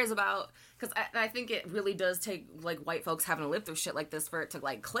these stories about, because I think it really does take, like, white folks having to live through shit like this for it to,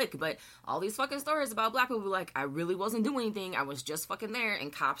 like, click, but all these fucking stories about black people, like, I really wasn't doing anything, I was just fucking there,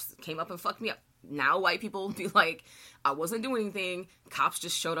 and cops came up and fucked me up. Now white people be like, I wasn't doing anything, cops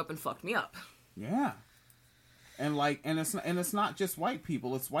just showed up and fucked me up. Yeah. And it's not just white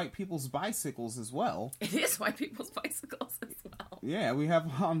people, it's white people's bicycles as well. It is white people's bicycles as well. Yeah, we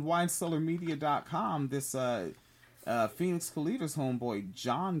have on WineCellarMedia.com this Phoenix Calita's homeboy,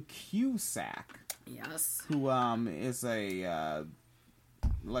 John Cusack. Yes. Who is a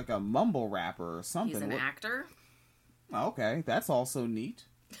like a mumble rapper or something. He's an actor. Okay, that's also neat.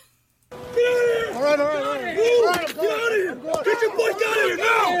 All right. Get out of here! Get your boy out of here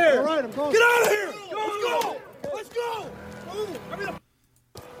now! All right, I'm going. Get out of here! Let's go!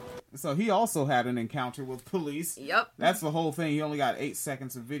 So he also had an encounter with police. Yep. That's the whole thing. He only got 8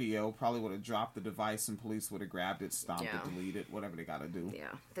 seconds of video. Probably would have dropped the device and police would have grabbed it, stomped it, deleted it, whatever they gotta do.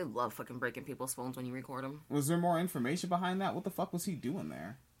 Yeah. They love fucking breaking people's phones when you record them. Was there more information behind that? What the fuck was he doing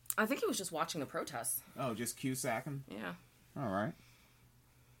there? I think he was just watching the protests. Oh, just Cusacking? Yeah. Alright.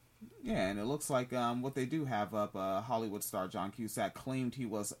 Yeah, and it looks like what they do have up, Hollywood star John Cusack claimed he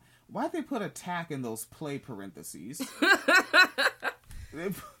was... Why'd they put attack in those play parentheses?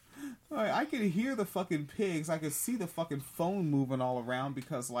 I could hear the fucking pigs. I could see the fucking phone moving all around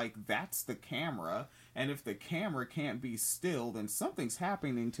because, like, that's the camera. And if the camera can't be still, then something's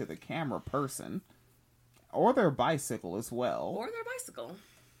happening to the camera person. Or their bicycle as well. Or their bicycle.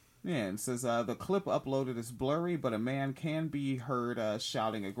 Yeah, and it says, the clip uploaded is blurry, but a man can be heard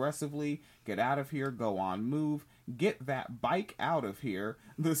shouting aggressively, "Get out of here, go on, move, get that bike out of here."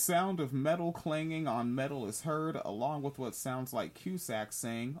 The sound of metal clanging on metal is heard, along with what sounds like Cusack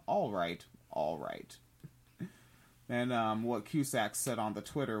saying, "All right, all right." And what Cusack said on the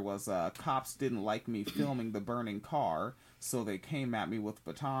Twitter was, cops didn't like me filming the burning car, so they came at me with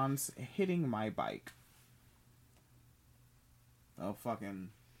batons, hitting my bike. Oh, fucking...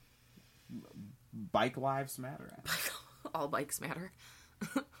 Bike lives matter. All bikes matter.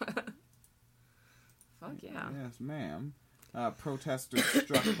 Fuck yeah. Yes, ma'am. Protesters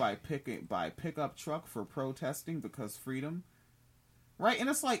struck by pickup truck for protesting because freedom. Right? And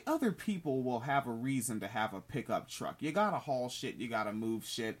it's like other people will have a reason to have a pickup truck. You gotta haul shit, you gotta move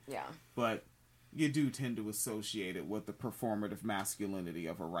shit. Yeah. But you do tend to associate it with the performative masculinity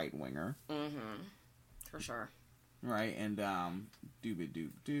of a right-winger. Mm-hmm. For sure. Right, and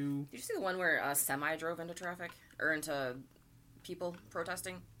dooby-doo-doo. Did you see the one where a semi drove into traffic? Or into people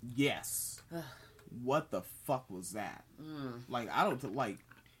protesting? Yes. What the fuck was that? Like, I don't, like...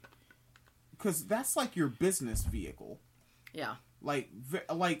 Because that's like your business vehicle. Yeah. Like,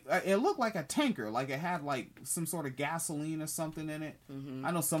 it looked like a tanker. Like, it had, like, some sort of gasoline or something in it. Mm-hmm.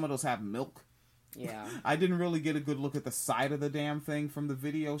 I know some of those have milk. Yeah. I didn't really get a good look at the side of the damn thing from the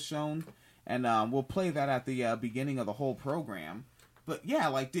video shown. And we'll play that at the beginning of the whole program. But yeah,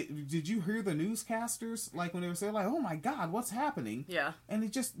 like, did you hear the newscasters? Like, when they were saying, like, oh my God, what's happening? Yeah. And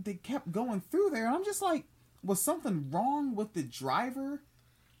they kept going through there. And I'm just like, was something wrong with the driver?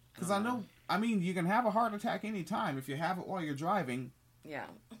 Because I mean, you can have a heart attack anytime if you have it while you're driving. Yeah.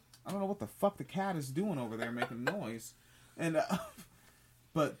 I don't know what the fuck the cat is doing over there making noise. And,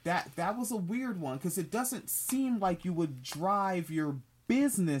 but that was a weird one, because it doesn't seem like you would drive your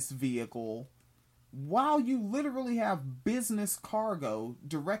business vehicle while you literally have business cargo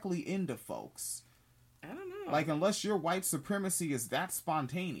directly into folks. I don't know. Like, unless your white supremacy is that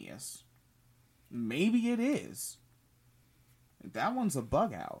spontaneous. Maybe it is. That one's a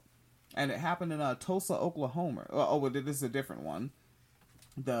bug out. And it happened in Tulsa, Oklahoma. Oh, this is a different one.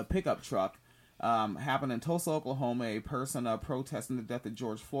 The pickup truck Happened in Tulsa, Oklahoma. A person protesting the death of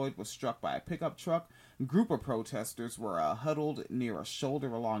George Floyd was struck by a pickup truck. A group of protesters were huddled near a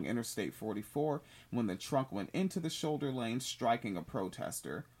shoulder along Interstate 44 when the truck went into the shoulder lane, striking a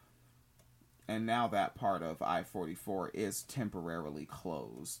protester. And now that part of I-44 is temporarily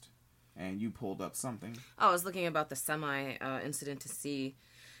closed. And you pulled up something. Oh, I was looking about the semi incident to see.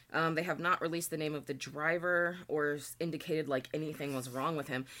 They have not released the name of the driver or indicated like anything was wrong with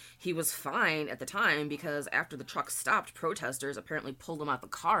him. He was fine at the time because after the truck stopped, protesters apparently pulled him out the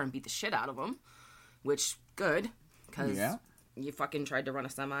car and beat the shit out of him. Which, good, because you fucking tried to run a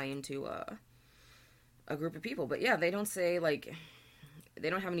semi into a group of people. But yeah, they don't say, like, they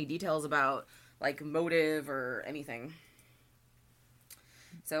don't have any details about, like, motive or anything.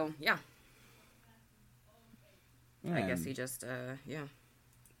 So, yeah. I guess he just, yeah.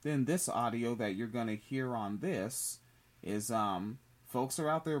 Then this audio that you're going to hear on this is, folks are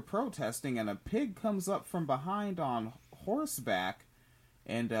out there protesting and a pig comes up from behind on horseback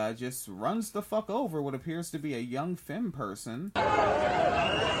and just runs the fuck over what appears to be a young femme person.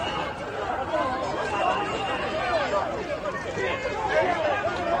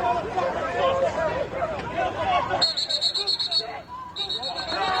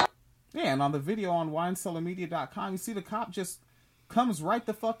 Yeah, and on the video on winecellarmedia.com, you see the cop just comes right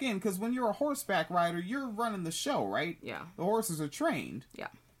the fuck in, because when you're a horseback rider, you're running the show, right? Yeah. The horses are trained. Yeah.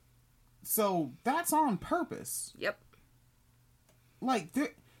 So that's on purpose. Yep. Like,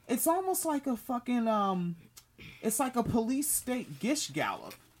 it's almost like a fucking, it's like a police state gish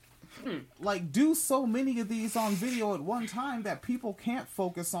gallop. Like, do so many of these on video at one time that people can't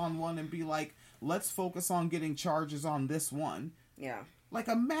focus on one and be like, let's focus on getting charges on this one. Yeah. Like,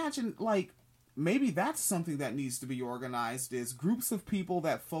 imagine, like, maybe that's something that needs to be organized, is groups of people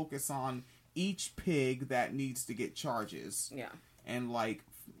that focus on each pig that needs to get charges. Yeah. And, like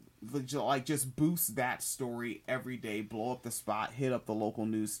just boost that story every day, blow up the spot, hit up the local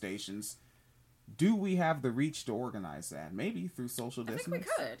news stations. Do we have the reach to organize that? Maybe through social distance? I think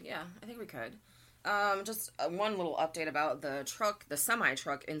we could, yeah. I think we could. Just one little update about the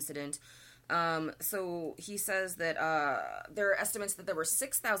semi-truck incident. So he says that there are estimates that there were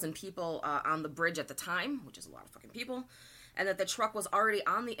 6,000 people on the bridge at the time, which is a lot of fucking people, and that the truck was already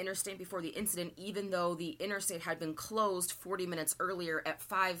on the interstate before the incident, even though the interstate had been closed 40 minutes earlier at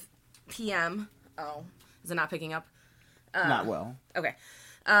 5 p.m. Oh, is it not picking up? Not well. Okay.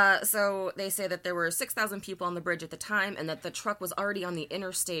 So they say that there were 6,000 people on the bridge at the time and that the truck was already on the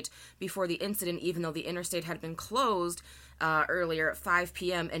interstate before the incident, even though the interstate had been closed earlier at 5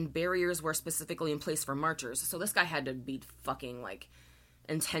 p.m. and barriers were specifically in place for marchers. So this guy had to be fucking, like,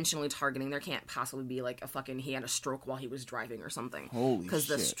 intentionally targeting. There can't possibly be, like, he had a stroke while he was driving or something. Holy shit. Because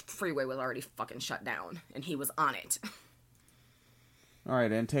the freeway was already fucking shut down and he was on it. All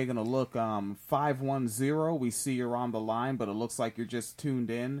right, and taking a look, 510, we see you're on the line, but it looks like you're just tuned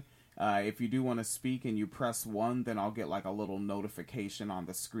in. If you do want to speak and you press 1, then I'll get like a little notification on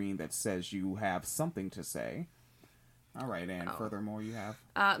the screen that says you have something to say. All right, and furthermore, you have?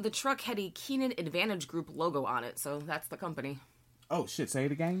 The truck had a Keenan Advantage Group logo on it, so that's the company. Oh, shit, say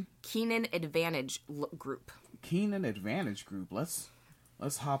it again? Keenan Advantage Group. Keenan Advantage Group, let's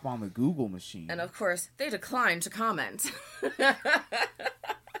hop on the Google machine. And of course, they declined to comment.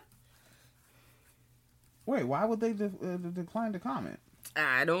 Wait, why would they decline to comment?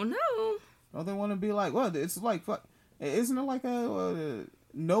 I don't know. Well, they want to be like, well, it's like, isn't it like a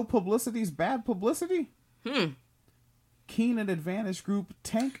no publicity's bad publicity? Keenan Advantage Group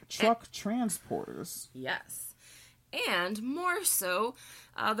tank truck transporters. Yes. And more so,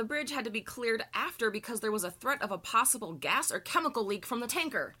 the bridge had to be cleared after because there was a threat of a possible gas or chemical leak from the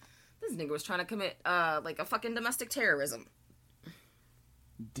tanker. This nigga was trying to commit, like, a fucking domestic terrorism.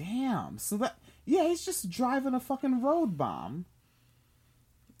 Damn. So that... Yeah, he's just driving a fucking road bomb.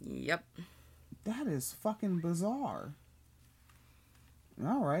 Yep. That is fucking bizarre.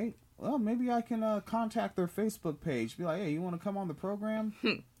 All right. Well, maybe I can contact their Facebook page. Be like, hey, you want to come on the program?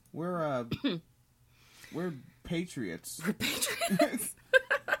 We're patriots. We're patriots.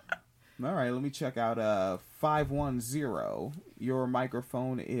 All right, let me check out 510. Your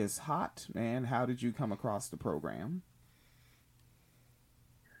microphone is hot, man. How did you come across the program?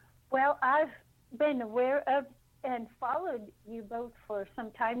 Well, I've been aware of and followed you both for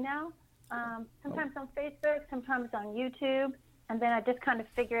some time now. Sometimes on Facebook, sometimes on YouTube. And then I just kind of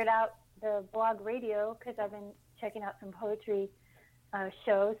figured out the blog radio because I've been checking out some poetry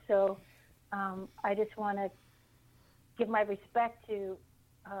shows. So I just want to give my respect to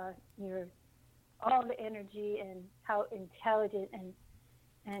all the energy and how intelligent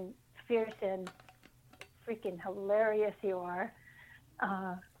and fierce and freaking hilarious you are.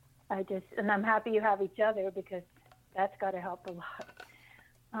 and I'm happy you have each other because that's got to help a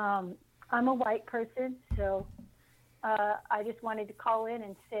lot. I'm a white person, so I just wanted to call in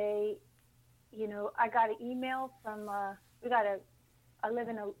and say, I got an email from, I live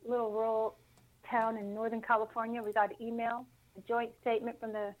in a little rural town in Northern California. We got an email, a joint statement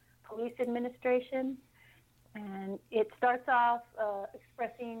from the police administration, and it starts off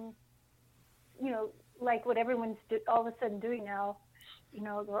expressing, like what everyone's all of a sudden doing now.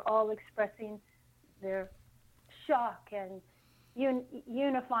 They're all expressing their shock and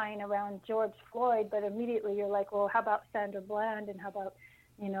unifying around George Floyd, but immediately you're like, well, how about Sandra Bland, and how about,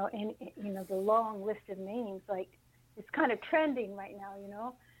 the long list of names, like it's kind of trending right now,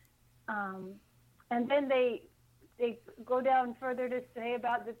 and then they go down further to say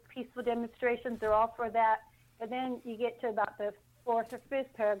about the peaceful demonstrations. They're all for that, but then you get to about the fourth or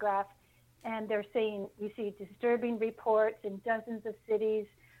fifth paragraph, and they're saying we see disturbing reports in dozens of cities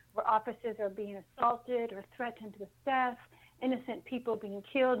where officers are being assaulted or threatened with death, innocent people being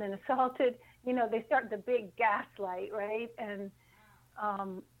killed and assaulted. They start the big gaslight, right? And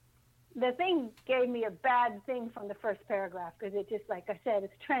the thing gave me a bad thing from the first paragraph because it just, like I said,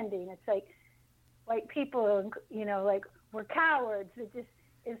 it's trending. It's like white people, like we're cowards.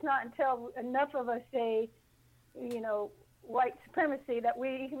 It's not until enough of us say, white supremacy that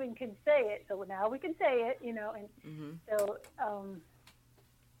we even can say it. So now we can say it, and so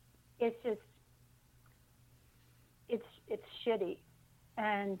it's just, it's shitty,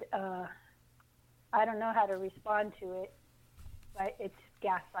 and I don't know how to respond to it, but it's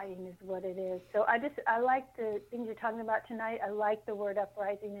gaslighting is what it is. So I like the things you're talking about tonight. I like the word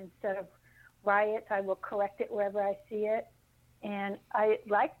uprising instead of riots. I will correct it wherever I see it, and I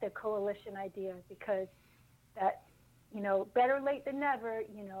like the coalition idea because that, better late than never,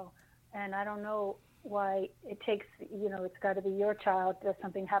 and I don't know why it takes, it's got to be your child that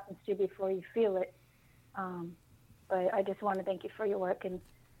something happens to before you feel it. But I just want to thank you for your work, and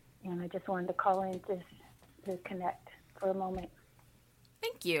I just wanted to call in to connect for a moment.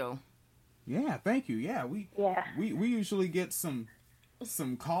 Thank you. Yeah, thank you. Yeah, we usually get some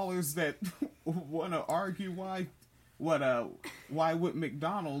callers that want to argue why with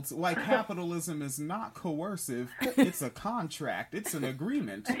McDonald's, why capitalism is not coercive, it's a contract, it's an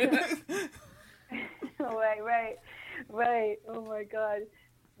agreement. Right. Oh my God.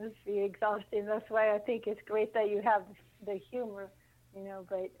 Must be exhausting. That's why I think it's great that you have the humor,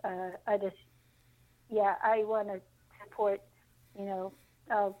 but I want to support,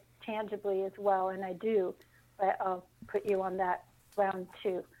 tangibly as well, and I do, but I'll put you on that round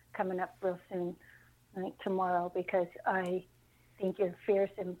 2 coming up real soon, I think tomorrow, because I think you're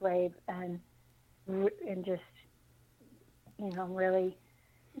fierce and brave and just, really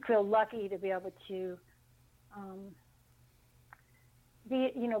feel lucky to be able to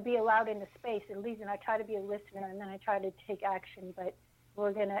be allowed in the space at least. And I try to be a listener, and then I try to take action, but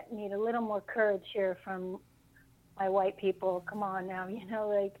we're going to need a little more courage here from my white people. Come on now,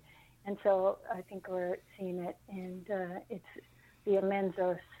 and so I think we're seeing it, and the amends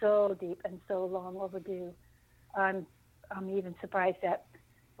are so deep and so long overdue. I'm even surprised that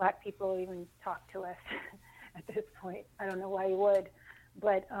black people even talk to us at this point. I don't know why you would,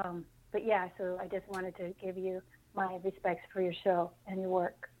 but yeah. So I just wanted to give you my respects for your show and your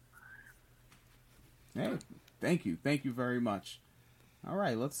work. Hey, thank you very much. All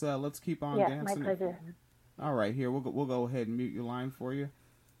right, let's keep on dancing. Yeah, my pleasure. All right, here we'll go ahead and mute your line for you.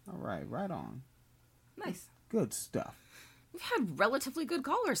 All right, right on. Nice. Good stuff. We've had relatively good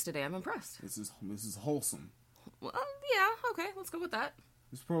callers today. I'm impressed. This is wholesome. Well, yeah, okay, let's go with that.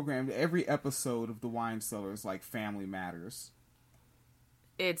 This program, every episode of The Wine Cellar is like Family Matters.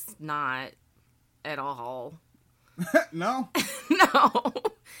 It's not at all. No?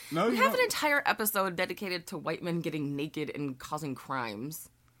 No, we have an entire episode dedicated to white men getting naked and causing crimes.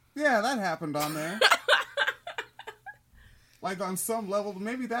 Yeah, that happened on there. Like, on some level,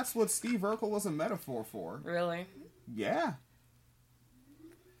 maybe that's what Steve Urkel was a metaphor for. Really? Yeah.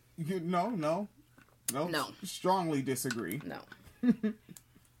 No. Strongly disagree. No.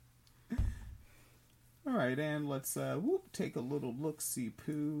 All right, and let's take a little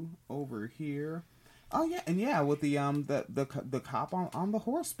look-see-poo over here. Oh yeah, and yeah, with the cop on the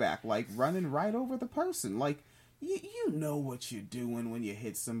horseback, like running right over the person. Like you know what you're doing when you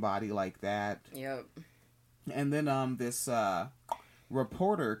hit somebody like that. Yep. And then this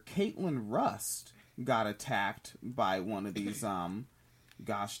reporter Caitlin Rust got attacked by one of these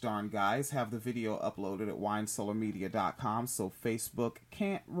gosh darn guys. Have the video uploaded at winecellarmedia.com, so Facebook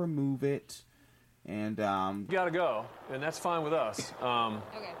can't remove it. And you gotta go, and that's fine with us.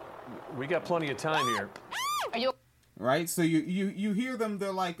 Okay. We got plenty of time here. Are you? Right? So you hear them,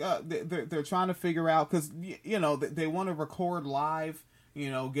 they're like, they're trying to figure out, because, you know, they want to record live,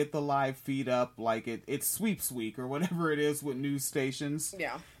 you know, get the live feed up, like it's sweeps week or whatever it is with news stations.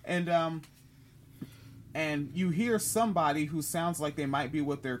 Yeah. And you hear somebody who sounds like they might be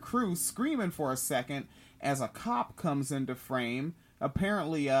with their crew screaming for a second as a cop comes into frame,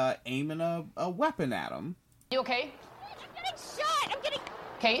 apparently aiming a weapon at him. You okay? I'm getting shot! I'm getting...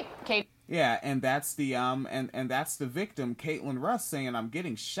 Kate? Yeah, and that's the and that's the victim, Caitlin Russ, saying, "I'm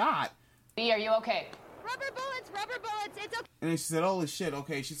getting shot." B, are you okay? Rubber bullets, it's okay. And then she said, "Holy shit,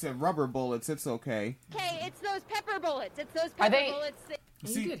 okay." She said, "Rubber bullets, it's okay." Okay, it's those pepper bullets. Bullets.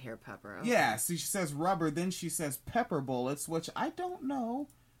 You did hear pepper. Okay. Yeah, see, she says rubber, then she says pepper bullets, which I don't know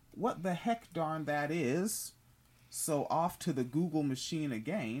what the heck darn that is. So off to the Google machine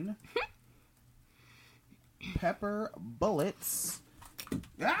again. Pepper bullets.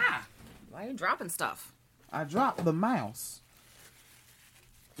 Ah! Why are you dropping stuff? I dropped the mouse.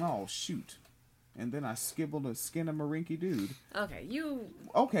 Oh, shoot. And then I skibbled a skin of Marinky dude. Okay,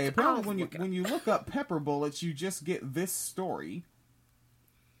 Okay, apparently when you look up pepper bullets, you just get this story.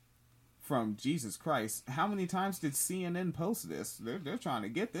 From Jesus Christ, how many times did CNN post this? They're trying to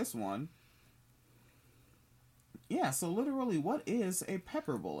get this one. Yeah, so literally, what is a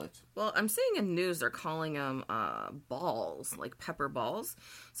pepper bullet? Well, I'm seeing in news they're calling them balls, like pepper balls.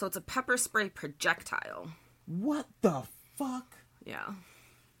 So it's a pepper spray projectile. What the fuck? Yeah.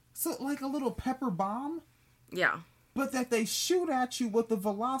 So like a little pepper bomb? Yeah. But that they shoot at you with the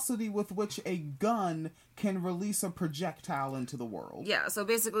velocity with which a gun can release a projectile into the world. Yeah, so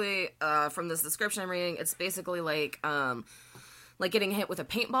basically, from this description I'm reading, it's basically like getting hit with a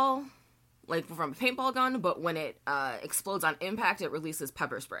paintball, like from a paintball gun, but when it explodes on impact, it releases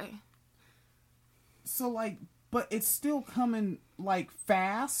pepper spray. So, like, but it's still coming, like,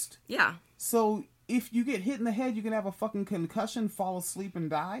 fast? Yeah. So, if you get hit in the head, you can have a fucking concussion, fall asleep, and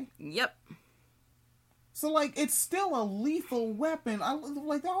die? Yep. So, like, it's still a lethal weapon.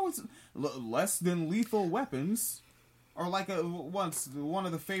 They're always less than lethal weapons. Or, like, one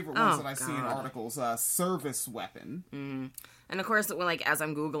of the favorite ones that I see in articles, service weapon. Mm. And, of course, as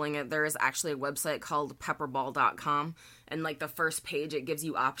I'm Googling it, there is actually a website called pepperball.com. And, like, the first page, it gives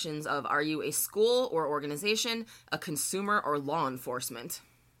you options of, are you a school or organization, a consumer, or law enforcement?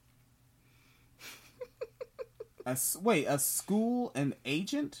 A school, an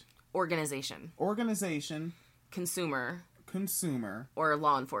agent? Organization. Consumer. Or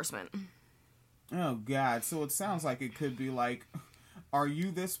law enforcement. Oh, God. So it sounds like it could be like, are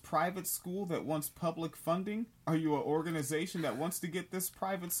you this private school that wants public funding? Are you an organization that wants to get this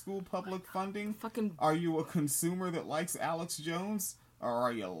private school public funding? Are you a consumer that likes Alex Jones? Or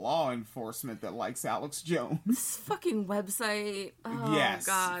are you law enforcement that likes Alex Jones? This fucking website. Oh, yes.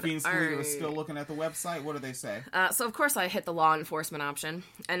 God. Phoenix Leader is still looking at the website. What do they say? So, of course, I hit the law enforcement option.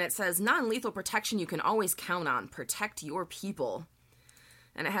 And it says, non-lethal protection you can always count on. Protect your people.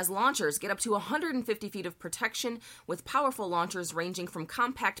 And it has launchers. Get up to 150 feet of protection with powerful launchers ranging from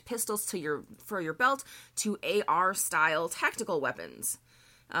compact pistols for your belt to AR-style tactical weapons.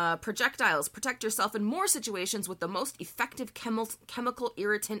 Projectiles. Protect yourself in more situations with the most effective chemical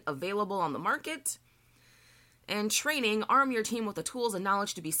irritant available on the market. And training. Arm your team with the tools and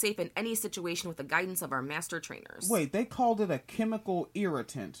knowledge to be safe in any situation with the guidance of our master trainers. Wait, they called it a chemical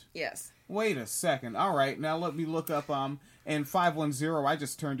irritant? Yes. Wait a second. All right, now let me look up, and 510, I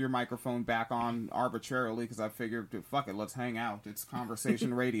just turned your microphone back on arbitrarily because I figured, fuck it, let's hang out. It's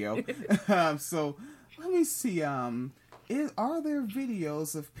conversation radio. So, let me see, are there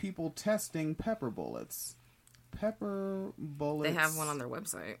videos of people testing pepper bullets? Pepper bullets. They have one on their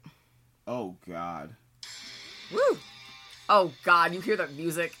website. Oh, God. Woo! Oh, God, you hear that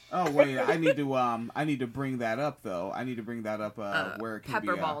music? Oh, wait, I need to bring that up, though. I need to bring that up, where it can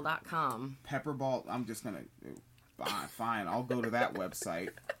Pepperball.com. Pepperball, I'm just gonna... Fine, I'll go to that website.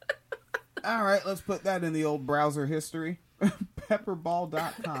 All right, let's put that in the old browser history.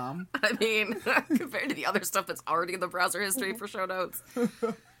 Pepperball.com. I mean, compared to the other stuff that's already in the browser history for show notes.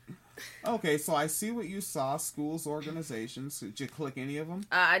 Okay, so I see what you saw. Schools, organizations. Did you click any of them?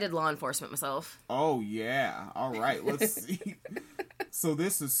 I did law enforcement myself. Oh, yeah. All right, let's see. So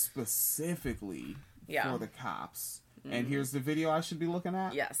this is specifically for the cops. Mm-hmm. And here's the video I should be looking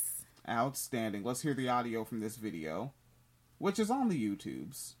at? Yes. Outstanding. Let's hear the audio from this video, which is on the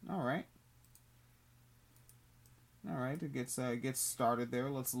YouTubes. All right. All right, it gets started there.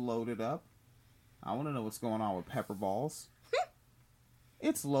 Let's load it up. I want to know what's going on with pepper balls.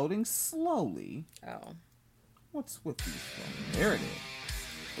 It's loading slowly. Oh. What's with these phones? There it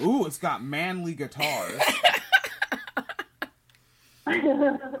is. Ooh, it's got manly guitars.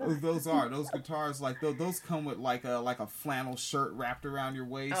 Those guitars, like those come with like a flannel shirt wrapped around your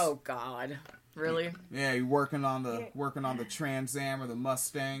waist. Oh God, really? Yeah, you're working on the Trans Am or the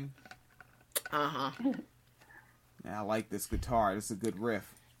Mustang. Yeah, I like this guitar. This is a good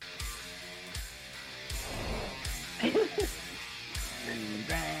riff.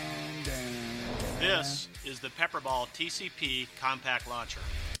 This is the Pepperball TCP Compact Launcher.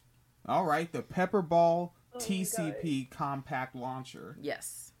 All right, the Pepperball TCP Compact Launcher.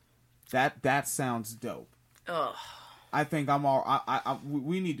 Yes. That sounds dope. Ugh. I think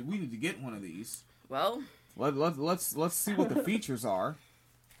we need to get one of these. Well, let's see what the features are.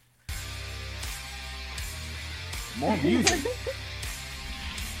 More music.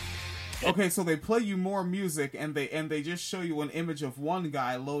 Okay, so they play you more music, and they just show you an image of one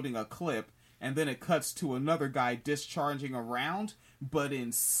guy loading a clip, and then it cuts to another guy discharging a round, but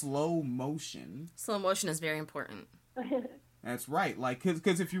in slow motion. Slow motion is very important. That's right, like,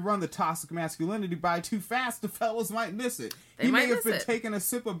 because if you run the toxic masculinity by too fast, the fellas might miss it. They might may have miss been it. taking a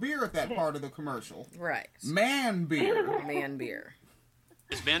sip of beer at that part of the commercial. Right. Man beer. Man beer.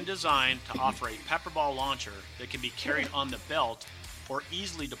 It's been designed to offer a Pepperball launcher that can be carried on the belt or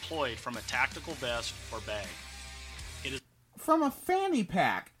easily deployed from a tactical vest or bag. It is from a fanny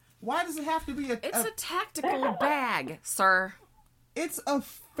pack. Why does it have to be a... It's a tactical bag, sir. It's a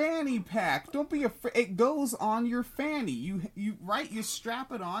fanny pack. Don't be afraid. It goes on your fanny. You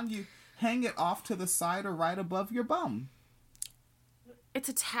strap it on, you hang it off to the side or right above your bum. It's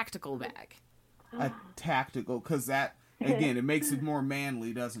a tactical bag. A tactical, because that, again, it makes it more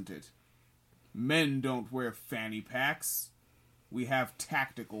manly, doesn't it? Men don't wear fanny packs. We have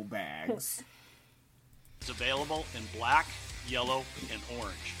tactical bags. It's available in black, yellow, and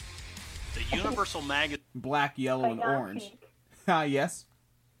orange. The Universal Magazine... Black, yellow, and orange. Yes.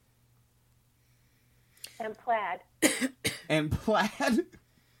 And plaid. And plaid?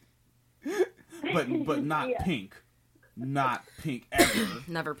 but not pink. Not pink ever.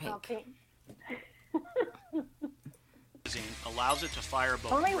 Never pink. Okay. allows it to fire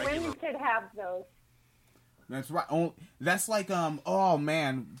both Only regular... women should have those. That's right. That's like, oh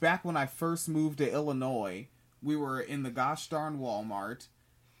man, back when I first moved to Illinois, we were in the gosh darn Walmart,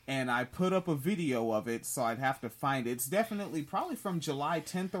 and I put up a video of it, so I'd have to find it. It's definitely probably from July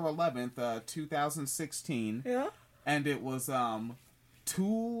 10th or 11th, 2016. Yeah. And it was,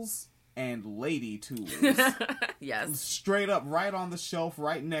 tools and lady tools. Yes. Straight up, right on the shelf,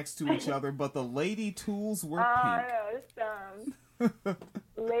 right next to each other, but the lady tools were pink. Awesome.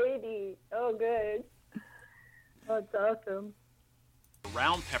 Lady. Oh, good. That's awesome.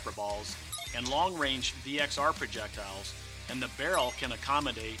 Round pepper balls and long-range VXR projectiles, and the barrel can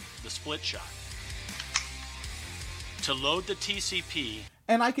accommodate the split shot. To load the TCP...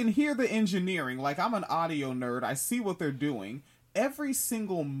 And I can hear the engineering. Like, I'm an audio nerd. I see what they're doing. Every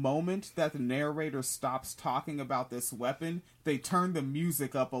single moment that the narrator stops talking about this weapon, they turn the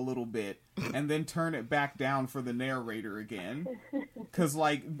music up a little bit and then turn it back down for the narrator again. Because,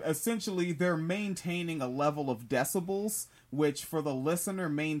 like, essentially they're maintaining a level of decibels, which for the listener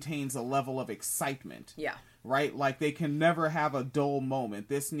maintains a level of excitement. Yeah. Right? Like, they can never have a dull moment.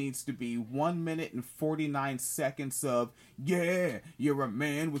 This needs to be 1 minute and 49 seconds of, yeah, you're a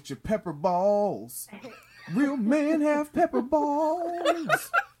man with your pepper balls. Real men have pepper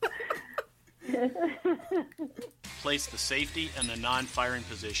balls. Place the safety in the non-firing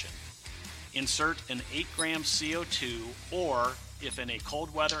position. Insert an 8-gram CO2 or, if in a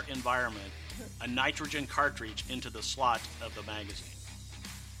cold weather environment, a nitrogen cartridge into the slot of the magazine.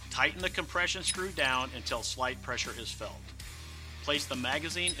 Tighten the compression screw down until slight pressure is felt. Place the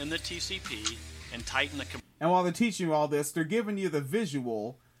magazine in the TCP and tighten the And while they're teaching you all this, they're giving you the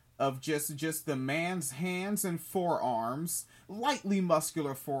visual of just the man's hands and forearms, lightly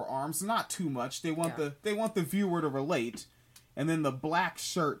muscular forearms, not too much. They want the viewer to relate, and then the black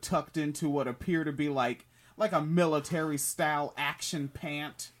shirt tucked into what appear to be like a military style action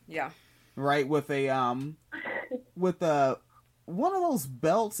pant. Yeah. Right, with one of those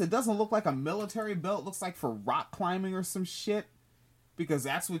belts. It doesn't look like a military belt. It looks like for rock climbing or some shit, because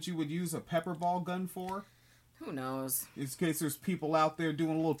that's what you would use a pepper ball gun for. Who knows? In case there's people out there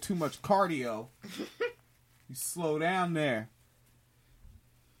doing a little too much cardio. You slow down there.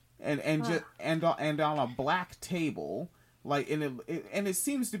 And on a black table, like and it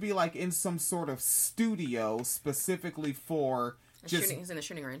seems to be like in some sort of studio specifically for he's in a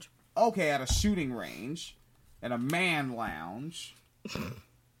shooting range. Okay, at a shooting range, at a man lounge.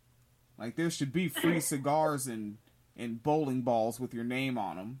 Like there should be free cigars and bowling balls with your name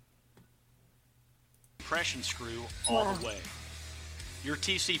on them. Compression screw all the way. Your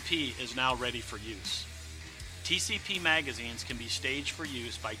TCP is now ready for use. TCP magazines can be staged for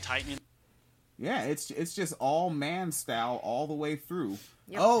use by tightening. Yeah, it's just all man style all the way through.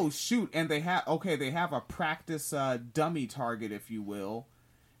 Yep. Oh shoot, and they have a practice dummy target, if you will,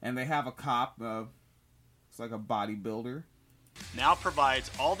 and they have a cop. It's like a bodybuilder. Now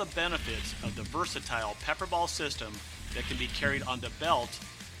provides all the benefits of the versatile pepperball system that can be carried on the belt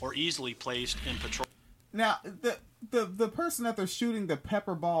or easily placed in patrol. Now, the person that they're shooting the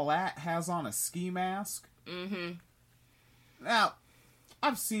pepper ball at has on a ski mask. Mm-hmm. Now,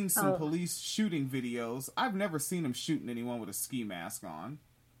 I've seen some police shooting videos. I've never seen them shooting anyone with a ski mask on.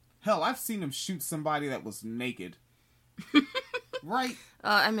 Hell, I've seen them shoot somebody that was naked. Right?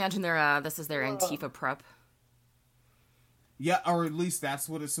 I imagine this is their Antifa prep. Yeah, or at least that's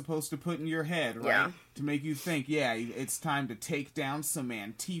what it's supposed to put in your head, right? Yeah. To make you think, yeah, it's time to take down some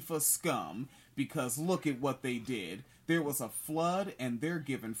Antifa scum, because look at what they did. There was a flood, and they're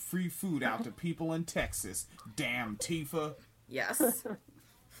giving free food out to people in Texas. Damn Tifa. Yes.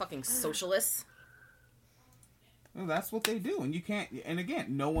 Fucking socialists. Well, that's what they do, and you can't... And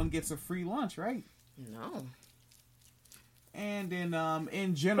again, no one gets a free lunch, right? No. And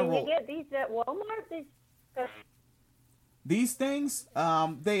in general... Can you get these at Walmart? These things,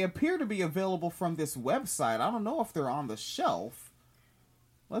 they appear to be available from this website. I don't know if they're on the shelf.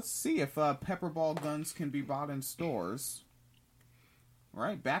 Let's see if pepperball guns can be bought in stores.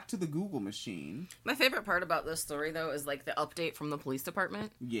 Right, back to the Google machine. My favorite part about this story, though, is like the update from the police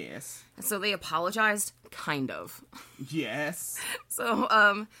department. Yes. So they apologized, kind of. Yes.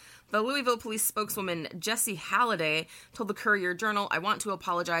 So, the Louisville police spokeswoman, Jessie Halliday, told the Courier-Journal, "I want to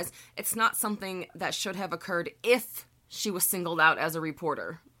apologize. It's not something that should have occurred if she was singled out as a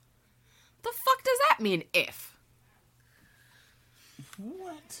reporter." The fuck does that mean, if?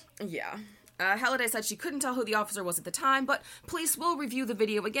 What? Yeah. Halliday said she couldn't tell who the officer was at the time, but police will review the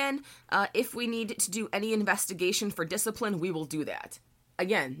video again. If we need to do any investigation for discipline, we will do that.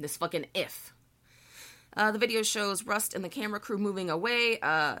 Again, this fucking if. The video shows Rust and the camera crew moving away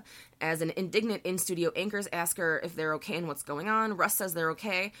as an indignant in-studio anchors ask her if they're okay and what's going on. Rust says they're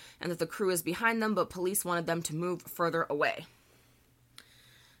okay and that the crew is behind them, but police wanted them to move further away.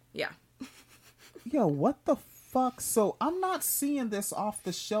 Yeah. Yo, what the fuck? So I'm not seeing this off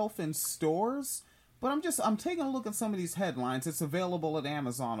the shelf in stores, but I'm taking a look at some of these headlines. It's available at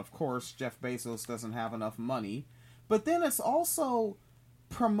Amazon, of course. Jeff Bezos doesn't have enough money. But then it's also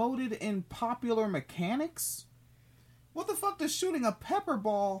promoted in Popular Mechanics? What the fuck does shooting a pepper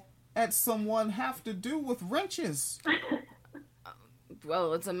ball at someone have to do with wrenches?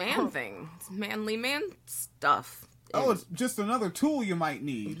 Well, it's a man thing. It's manly man stuff. Oh, it's just another tool you might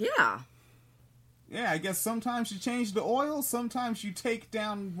need. Yeah. Yeah, I guess sometimes you change the oil, sometimes you take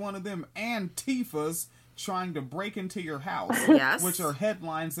down one of them Antifas trying to break into your house. Yes. Which are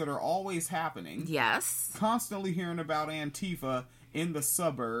headlines that are always happening. Yes. Constantly hearing about Antifa in the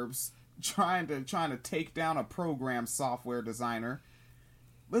suburbs trying to take down a program software designer.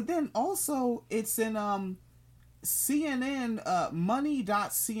 But then also it's in CNN,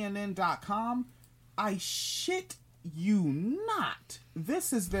 money.cnn.com. I shit you not.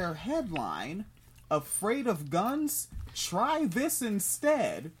 This is their headline. Afraid of guns? Try this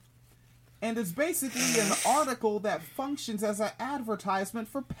instead. And it's basically an article that functions as an advertisement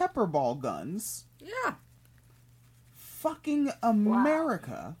for pepperball guns. Yeah. Fucking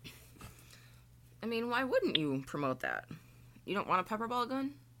America. Wow. I mean, why wouldn't you promote that? You don't want a pepperball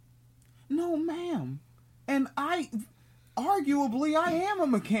gun? No, ma'am. And arguably, I am a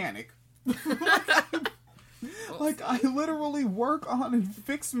mechanic. Like, I literally work on and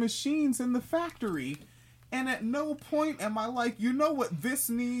fix machines in the factory. And at no point am I like, you know what this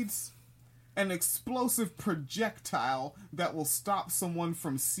needs? An explosive projectile that will stop someone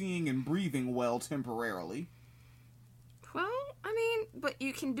from seeing and breathing well temporarily. Well, I mean, but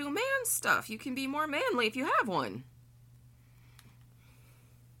you can do man stuff. You can be more manly if you have one.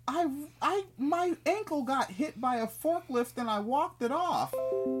 My ankle got hit by a forklift and I walked it off.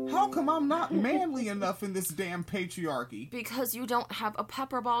 How come I'm not manly enough in this damn patriarchy? Because you don't have a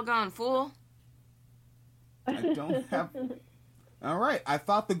pepperball gun, fool. I don't have... Alright, I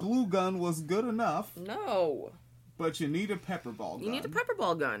thought the glue gun was good enough. No. But you need a pepperball gun. You need a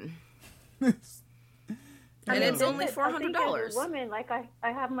pepperball gun. I mean, it's only $400. I think as a woman, like I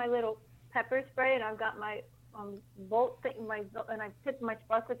have my little pepper spray and I've got my bolt thing, and I put my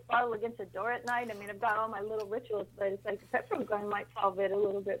sparklet bottle against the door at night. I mean, I've got all my little rituals, but it's like a pepper gun might solve it a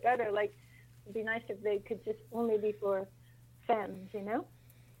little bit better. Like, it'd be nice if they could just only be for femmes, you know?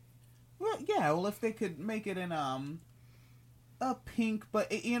 Well, yeah. Well, if they could make it in a pink, but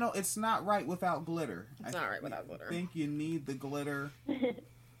it's not right without glitter. It's not right without glitter. I think you need the glitter,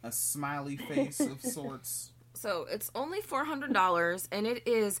 a smiley face of sorts. So it's only $400, and it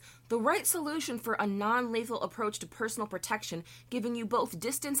is the right solution for a non-lethal approach to personal protection, giving you both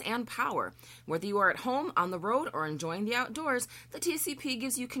distance and power. Whether you are at home, on the road, or enjoying the outdoors, the TCP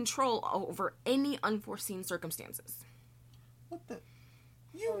gives you control over any unforeseen circumstances. What the?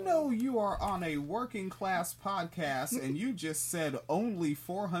 You know you are on a working class podcast, and you just said only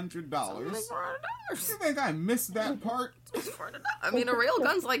 $400. Only $400. You think I missed that part? I mean, a rail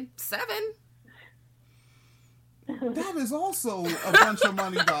gun's like $7. That is also a bunch of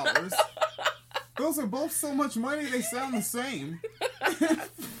money dollars. Those are both so much money, they sound the same.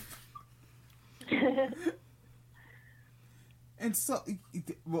 And so,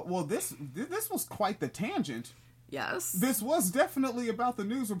 well, this was quite the tangent. Yes. This was definitely about the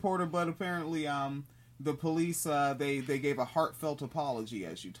news reporter, but apparently, the police, they gave a heartfelt apology,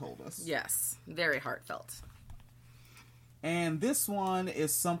 as you told us. Yes, very heartfelt. And this one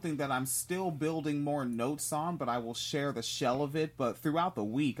is something that I'm still building more notes on, but I will share the shell of it. But throughout the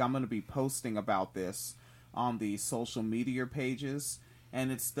week, I'm going to be posting about this on the social media pages.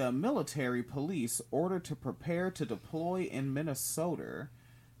 And it's the military police ordered to prepare to deploy in Minnesota.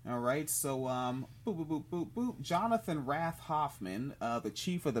 All right, so, Jonathan Rath Hoffman, the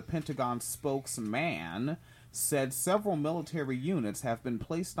chief of the Pentagon spokesman, said several military units have been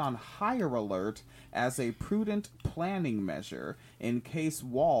placed on higher alert as a prudent planning measure in case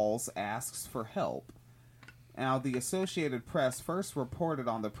Walz asks for help. Now, the Associated Press first reported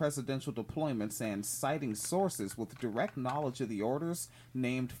on the presidential deployments and citing sources with direct knowledge of the orders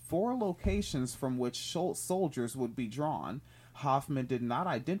named 4 locations from which soldiers would be drawn. Hoffman did not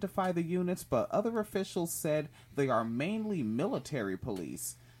identify the units, but other officials said they are mainly military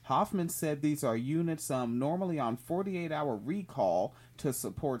police. Hoffman said these are units normally on 48-hour recall to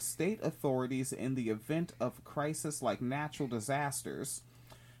support state authorities in the event of crisis like natural disasters.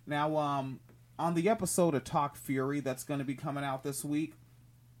 Now, on the episode of Talk Fury that's going to be coming out this week,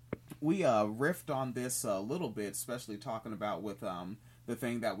 we riffed on this a little bit, especially talking about with the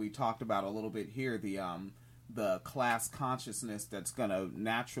thing that we talked about a little bit here, the class consciousness that's going to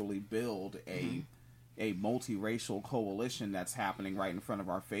naturally build a multiracial coalition that's happening right in front of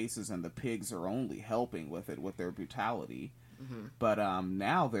our faces, and the pigs are only helping with it with their brutality. Mm-hmm. But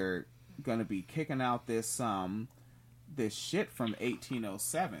now they're going to be kicking out this this shit from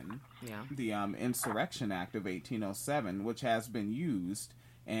 1807, the Insurrection Act of 1807, which has been used,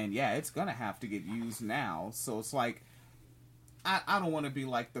 and yeah, it's going to have to get used now. So it's like, I don't want to be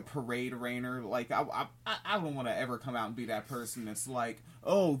like the parade rainer. Like, I don't want to ever come out and be that person that's like,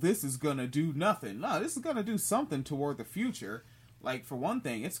 oh, this is going to do nothing. No, this is going to do something toward the future. Like, for one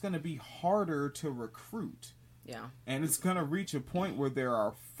thing, it's going to be harder to recruit. Yeah. And it's going to reach a point where there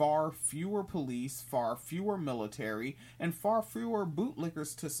are far fewer police, far fewer military, and far fewer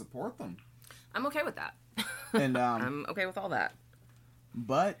bootlickers to support them. I'm okay with that. And I'm okay with all that.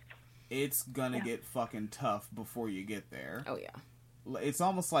 But it's going to get fucking tough before you get there. Oh, yeah. It's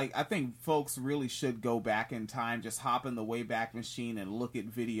almost like, I think folks really should go back in time, just hop in the Wayback Machine and look at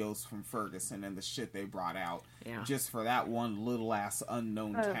videos from Ferguson and the shit they brought out. Yeah. Just for that one little ass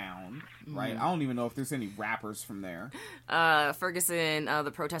unknown town, right? I don't even know if there's any rappers from there. Ferguson,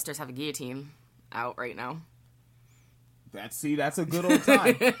 the protesters have a guillotine out right now. That's a good old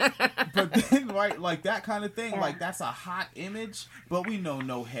time. But then, right, like that kind of thing, like that's a hot image, but we know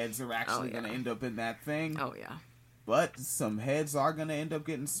no heads are actually going to end up in that thing. Oh, yeah. But some heads are going to end up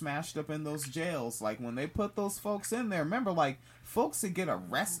getting smashed up in those jails. Like, when they put those folks in there, remember, like, folks that get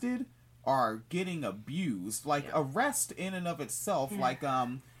arrested are getting abused. Like, arrest in and of itself, like,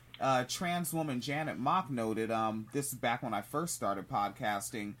 trans woman Janet Mock noted, this is back when I first started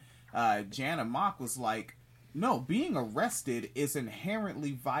podcasting, Janet Mock was like, no, being arrested is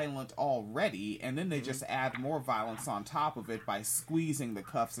inherently violent already, and then they just add more violence on top of it by squeezing the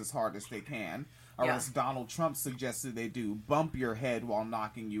cuffs as hard as they can. Or as Donald Trump suggested they do, bump your head while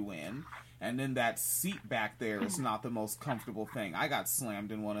knocking you in. And then that seat back there is not the most comfortable thing. I got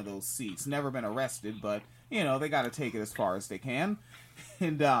slammed in one of those seats. Never been arrested, but, you know, they got to take it as far as they can.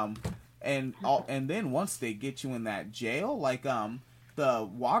 And then once they get you in that jail, like, the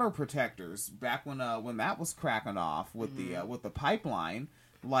water protectors, back when that was cracking off with the pipeline,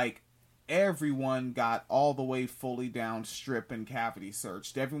 like, everyone got all the way fully down, strip and cavity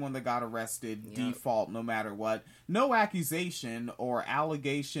searched. Everyone that got arrested, default, no matter what. No accusation or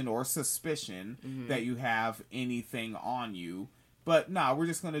allegation or suspicion that you have anything on you. But no, we're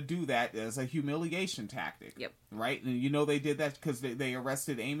just going to do that as a humiliation tactic. Yep. Right? And you know they did that because they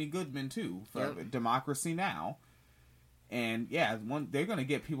arrested Amy Goodman, too, for Democracy Now! And yeah, they're going to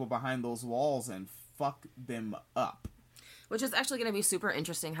get people behind those walls and fuck them up. Which is actually going to be super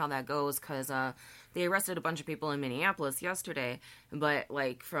interesting how that goes, because they arrested a bunch of people in Minneapolis yesterday, but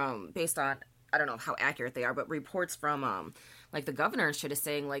like based on, I don't know how accurate they are, but reports from like the governor and shit is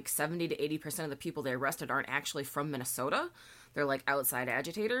saying like 70 to 80% of the people they arrested aren't actually from Minnesota. They're like outside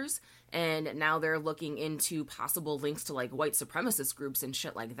agitators, and now they're looking into possible links to like white supremacist groups and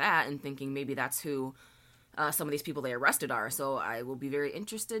shit like that, and thinking maybe that's who some of these people they arrested are. So I will be very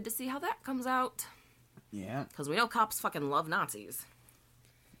interested to see how that comes out. Yeah. Because we know cops fucking love Nazis.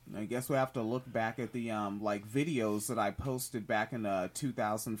 I guess we have to look back at the like videos that I posted back in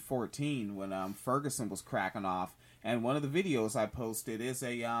 2014 when Ferguson was cracking off, and one of the videos I posted is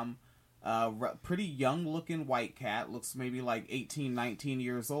a pretty young looking white cat, looks maybe like 18, 19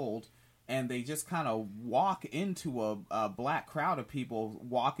 years old, and they just kind of walk into a black crowd of people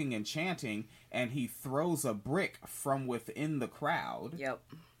walking and chanting, and he throws a brick from within the crowd. Yep.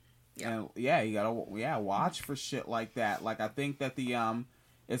 And yeah, you gotta watch for shit like that. Like, I think that the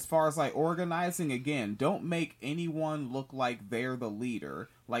as far as like organizing, again, don't make anyone look like they're the leader.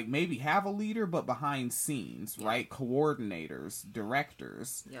 Like, maybe have a leader, but behind scenes, right? Coordinators,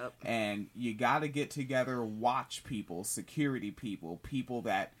 directors. Yep. And you gotta get together, watch people, security people, people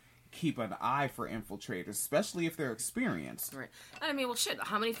that keep an eye for infiltrators, especially if they're experienced. Right. I mean, well, shit,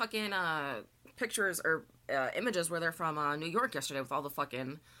 how many fucking pictures or images were there from New York yesterday with all the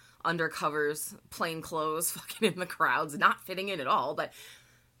fucking undercovers, plain clothes, fucking in the crowds, not fitting in at all, but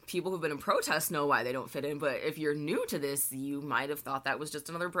people who've been in protests know why they don't fit in. But if you're new to this, you might have thought that was just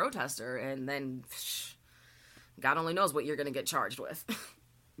another protester, and then God only knows what you're going to get charged with.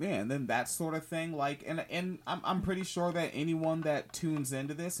 Yeah, and then that sort of thing, like, and I'm pretty sure that anyone that tunes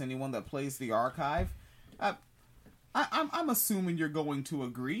into this, anyone that plays the archive, I'm assuming you're going to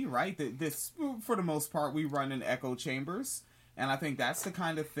agree, right? That this, for the most part, we run in echo chambers. And I think that's the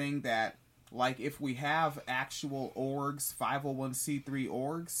kind of thing that, like, if we have actual orgs, 501c3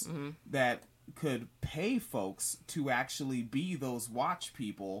 orgs, that could pay folks to actually be those watch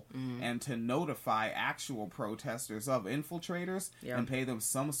people and to notify actual protesters of infiltrators and pay them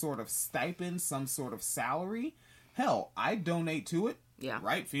some sort of stipend, some sort of salary, hell, I'd donate to it. Yeah.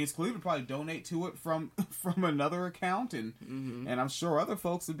 Right? Phoenix Cleveland would probably donate to it from another account, and and I'm sure other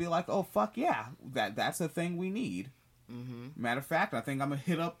folks would be like, oh, fuck yeah, that's a thing we need. Matter of fact, I think I'm going to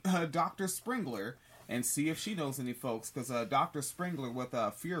hit up Dr. Springler and see if she knows any folks, because Dr. Springler with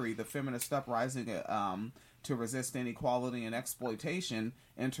Fury, the feminist uprising to resist inequality and exploitation,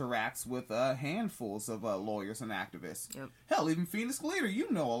 interacts with handfuls of lawyers and activists. Yep. Hell, even Phoenix Leader, you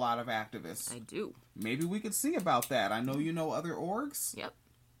know a lot of activists. I do. Maybe we could see about that. I know you know other orgs. Yep.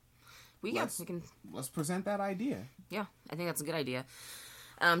 Let's present that idea. Yeah, I think that's a good idea.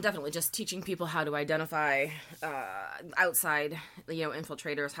 Definitely just teaching people how to identify outside,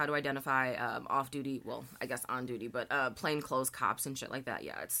 infiltrators, how to identify off-duty, well, I guess on-duty, but plainclothes cops and shit like that.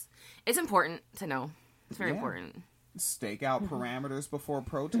 Yeah, it's important to know. It's very important. Stake out parameters before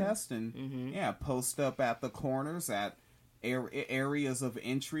protest and, post up at the corners, at areas of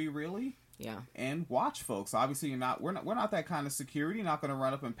entry, really. Yeah. And watch folks. Obviously, we're not that kind of security. You're not going to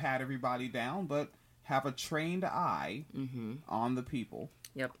run up and pat everybody down, but have a trained eye on the people.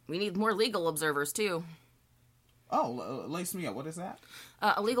 Yep. We need more legal observers, too. Oh, lace me up. What is that?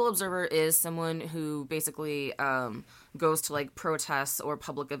 A legal observer is someone who basically goes to, like, protests or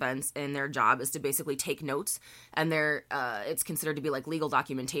public events, and their job is to basically take notes, and it's considered to be, like, legal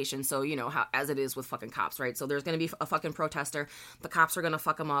documentation, so, how as it is with fucking cops, right? So there's going to be a fucking protester, the cops are going to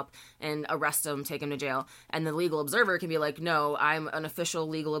fuck him up and arrest him, take him to jail, and the legal observer can be like, no, I'm an official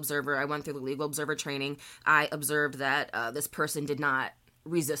legal observer, I went through the legal observer training, I observed that this person did not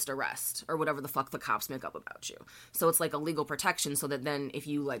resist arrest, or whatever the fuck the cops make up about you. So it's like a legal protection, so that then if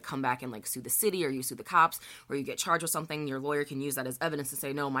you like come back and like sue the city, or you sue the cops, or you get charged with something, your lawyer can use that as evidence to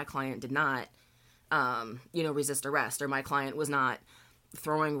say, no, my client did not resist arrest, or my client was not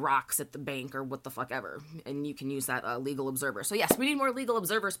throwing rocks at the bank, or what the fuck ever. And you can use that legal observer. So yes, we need more legal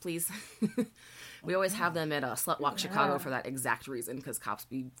observers, please. We always have them at Slutwalk Chicago for that exact reason, because cops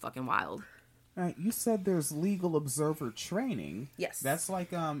be fucking wild. You said there's legal observer training. Yes. That's like,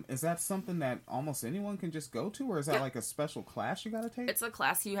 is that something that almost anyone can just go to, or is that like a special class you gotta take? It's a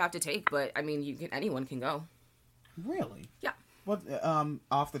class you have to take, but I mean, anyone can go. Really? Yeah. What,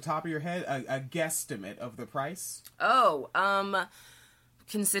 off the top of your head, a guesstimate of the price? Oh,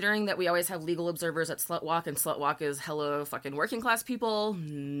 considering that we always have legal observers at Slutwalk, and Slutwalk is hella fucking working class people,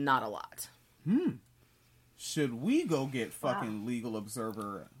 not a lot. Should we go get fucking legal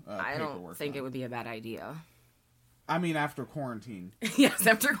observer paperwork? I don't think it would be a bad idea. I mean, after quarantine. Yes,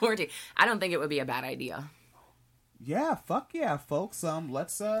 after quarantine. I don't think it would be a bad idea. Yeah, fuck yeah, folks.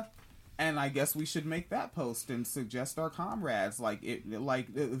 Let's And I guess we should make that post and suggest our comrades,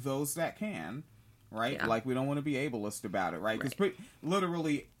 those that can, right? Yeah. Like, we don't want to be ableist about it, right? Because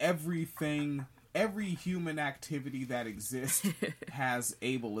literally every human activity that exists has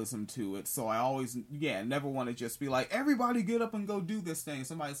ableism to it. So I always, never want to just be like, everybody get up and go do this thing.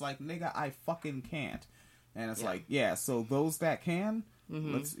 Somebody's like, nigga, I fucking can't. And it's so those that can,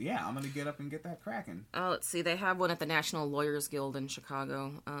 I'm going to get up and get that cracking. Let's see. They have one at the National Lawyers Guild in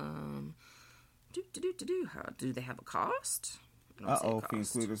Chicago. Do they have a cost? Fiend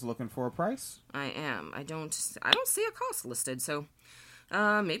Squeater's looking for a price? I am. I don't see a cost listed, so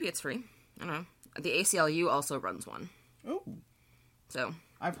maybe it's free. I don't know. The ACLU also runs one. Oh. So.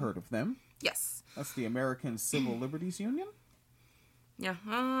 I've heard of them. Yes. That's the American Civil Liberties Union? Yeah.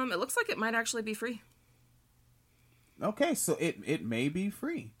 It looks like it might actually be free. Okay, so it may be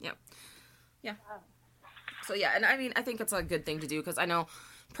free. Yep. Yeah. So yeah, and I mean, I think it's a good thing to do, because I know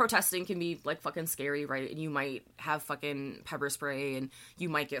protesting can be, like, fucking scary, right? And you might have fucking pepper spray, and you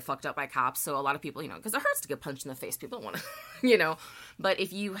might get fucked up by cops. So a lot of people, because it hurts to get punched in the face. People don't want to, But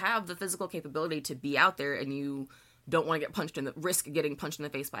if you have the physical capability to be out there and you don't want to get risk getting punched in the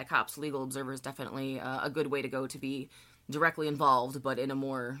face by cops, legal observer is definitely a good way to go to be directly involved, but in a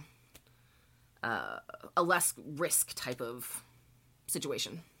more, a less risk type of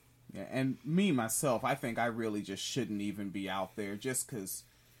situation. Yeah, and me, myself, I think I really just shouldn't even be out there, just because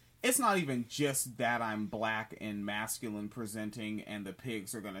it's not even just that I'm black and masculine presenting and the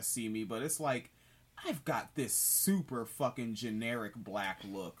pigs are going to see me, but it's like, I've got this super fucking generic black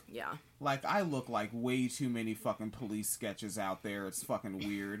look. Yeah. Like, I look like way too many fucking police sketches out there. It's fucking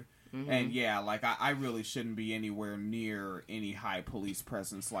weird. Mm-hmm. And yeah, like, I really shouldn't be anywhere near any high police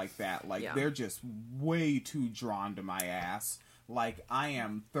presence like that. Like, they're just way too drawn to my ass. Like, I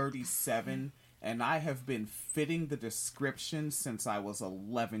am 37, and I have been fitting the description since I was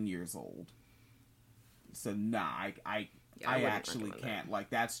 11 years old. So, nah, I actually can't. Like,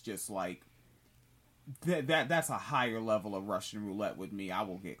 that's just, like, that's a higher level of Russian roulette with me. I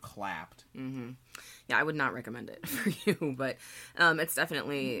will get clapped. Mm-hmm. Yeah, I would not recommend it for you, but it's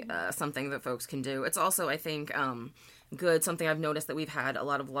definitely something that folks can do. It's also, I think, good. Something I've noticed that we've had a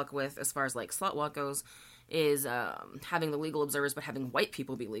lot of luck with as far as, like, slut walk goes is having the legal observers, but having white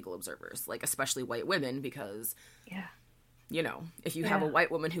people be legal observers, like, especially white women, because if you have a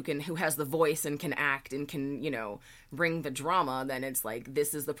white woman who has the voice and can act and can, bring the drama, then it's like,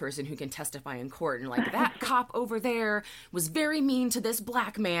 this is the person who can testify in court, and like, that cop over there was very mean to this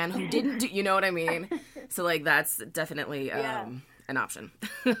black man who didn't do, you know what I mean? So, like, that's definitely an option.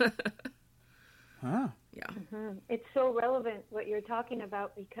 Huh. Yeah. Mm-hmm. It's so relevant what you're talking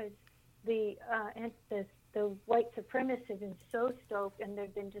about, because the white supremacists have been so stoked, and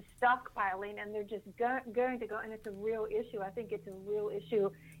they've been just stockpiling, and they're just going to go, and it's a real issue. I think it's a real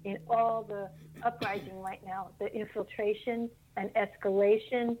issue in all the uprising right now, the infiltration and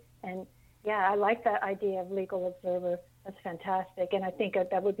escalation, and I like that idea of legal observer. That's fantastic, and I think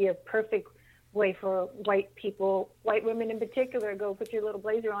that would be a perfect way for white people, white women in particular, go put your little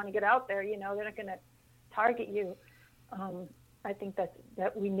blazer on and get out there. They're not going to target you. I think that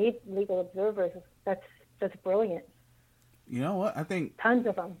we need legal observers. That's brilliant. You know what? I think tons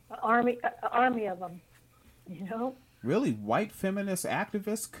of them, army of them. Really, white feminist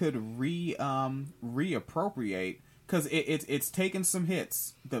activists could reappropriate, because it's taken some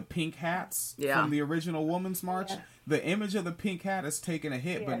hits. The pink hats from the original Women's March. The image of the pink hat has taken a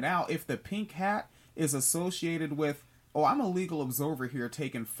hit, but now if the pink hat is associated with, I'm a legal observer here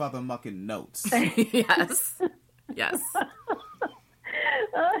taking further-mucking notes. Yes.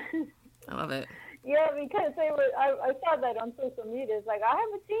 I love it. Yeah, because I saw that on social media. It's like, I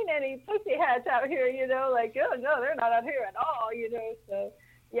haven't seen any pussy hats out here, like, oh, no, they're not out here at all, So,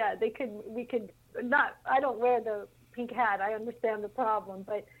 yeah, we could not, I don't wear the pink hat. I understand the problem,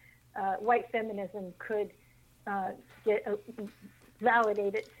 but white feminism could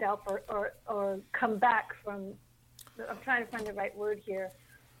validate itself or come back from, I'm trying to find the right word here,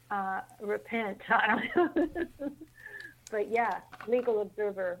 repent. I don't know. But yeah, legal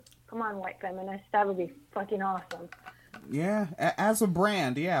observer. Come on, white feminists. That would be fucking awesome. Yeah, as a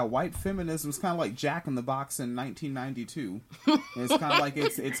brand, white feminism is kind of like Jack in the Box in 1992. It's kind of like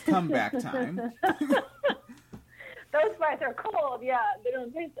it's comeback time. Those fights are cold. Yeah, they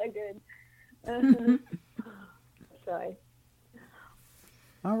don't taste that good. Sorry.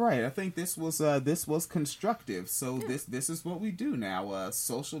 All right, I think this was constructive. So this is what we do now.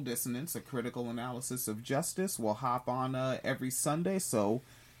 Social Dissonance, a critical analysis of justice. We'll hop on every Sunday. So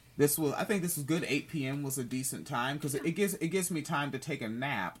I think this was good. 8 p.m. was a decent time, because it gives me time to take a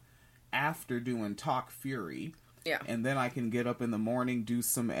nap after doing Talk Fury. Yeah. And then I can get up in the morning, do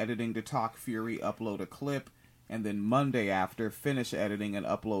some editing to Talk Fury, upload a clip, and then Monday after, finish editing and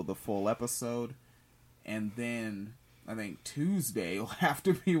upload the full episode. And then I think Tuesday will have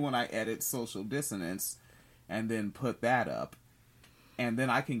to be when I edit Social Dissonance and then put that up. And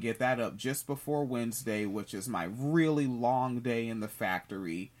then I can get that up just before Wednesday, which is my really long day in the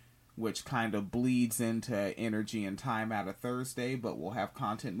factory, which kind of bleeds into energy and time out of Thursday, but we'll have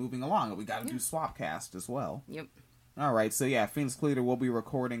content moving along. And we got to do Swapcast as well. Yep. All right, so yeah, Phoenix Cleater will be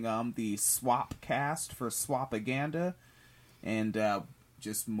recording the Swapcast for Swapaganda, and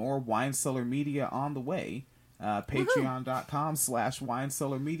just more Wine Cellar Media on the way.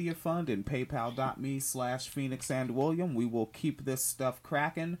 Patreon.com/WineCellarMedia Fund and PayPal.me/PhoenixandWilliam. We will keep this stuff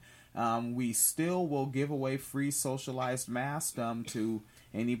cracking. We still will give away free socialized masks to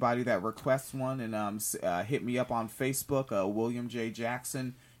anybody that requests one, and hit me up on Facebook, William J.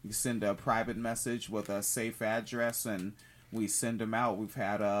 Jackson. You can send a private message with a safe address, and we send them out. We've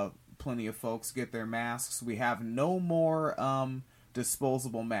had plenty of folks get their masks. We have no more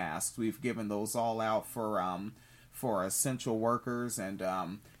disposable masks. We've given those all out for essential workers and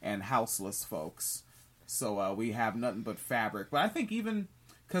houseless folks. So we have nothing but fabric. But I think even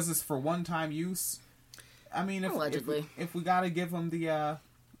because it's for one-time use, I mean, if we got to give them the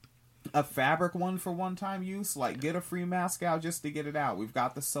a fabric one for one-time use, like get a free mask out just to get it out. We've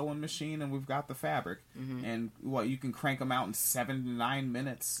got the sewing machine and we've got the fabric, and you can crank them out in 7 to 9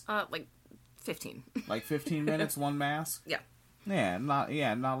 minutes. Like 15. Like 15 minutes, one mask. Yeah. Not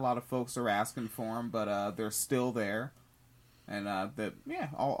a lot of folks are asking for them, but they're still there, and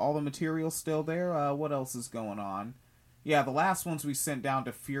all the material's still there. What else is going on? Yeah, the last ones we sent down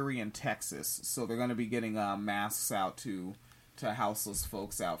to Fury in Texas, so they're going to be getting masks out to houseless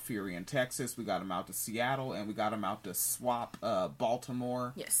folks out Fury in Texas. We got them out to Seattle, and we got them out to Swap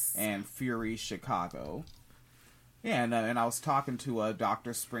Baltimore. Yes. And Fury Chicago. Yeah, and I was talking to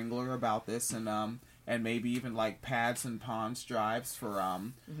Dr. Springler about this, and maybe even like pads and pons drives for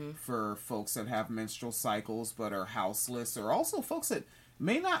folks that have menstrual cycles but are houseless, or also folks that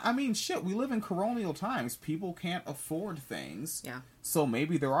may not. I mean, shit, we live in colonial times. People can't afford things. Yeah. So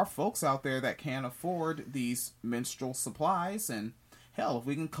maybe there are folks out there that can't afford these menstrual supplies, and hell, if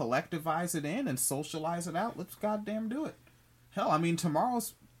we can collectivize it in and socialize it out, let's goddamn do it. Hell, I mean,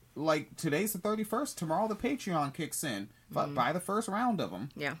 today's the 31st. Tomorrow the Patreon kicks in. Buy the first round of them.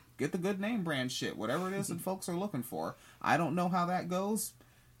 Yeah. Get the good name brand shit, whatever it is that folks are looking for. I don't know how that goes.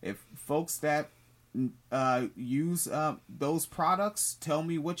 If folks that use those products tell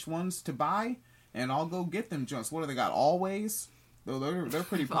me which ones to buy, and I'll go get them joints. What do they got? Always? They're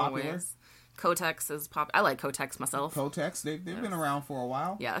pretty popular. Always. Kotex is popular. I like Kotex myself. Kotex, they've been around for a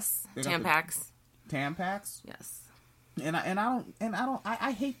while. Yes. Tampax. Tampax? Yes.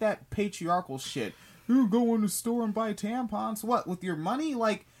 I hate that patriarchal shit. You go in the store and buy tampons. What, with your money?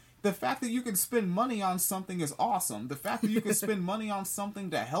 Like, the fact that you can spend money on something is awesome. The fact that you can spend money on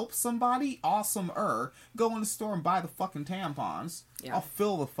something to help somebody, awesome-er. Go in the store and buy the fucking tampons. Yeah. I'll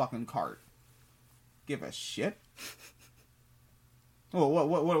fill the fucking cart. Give a shit. Oh,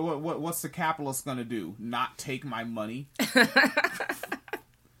 what's the capitalist gonna do? Not take my money?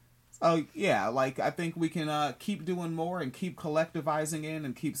 Oh, yeah, like, I think we can keep doing more and keep collectivizing in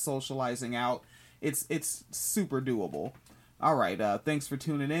and keep socializing out. It's super doable. All right, thanks for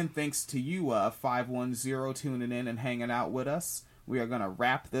tuning in. Thanks to you, 510, tuning in and hanging out with us. We are going to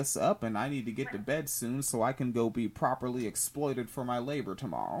wrap this up, and I need to get to bed soon so I can go be properly exploited for my labor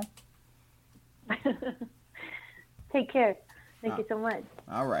tomorrow. Take care. Thank you so much.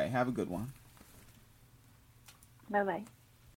 All right, have a good one. Bye-bye.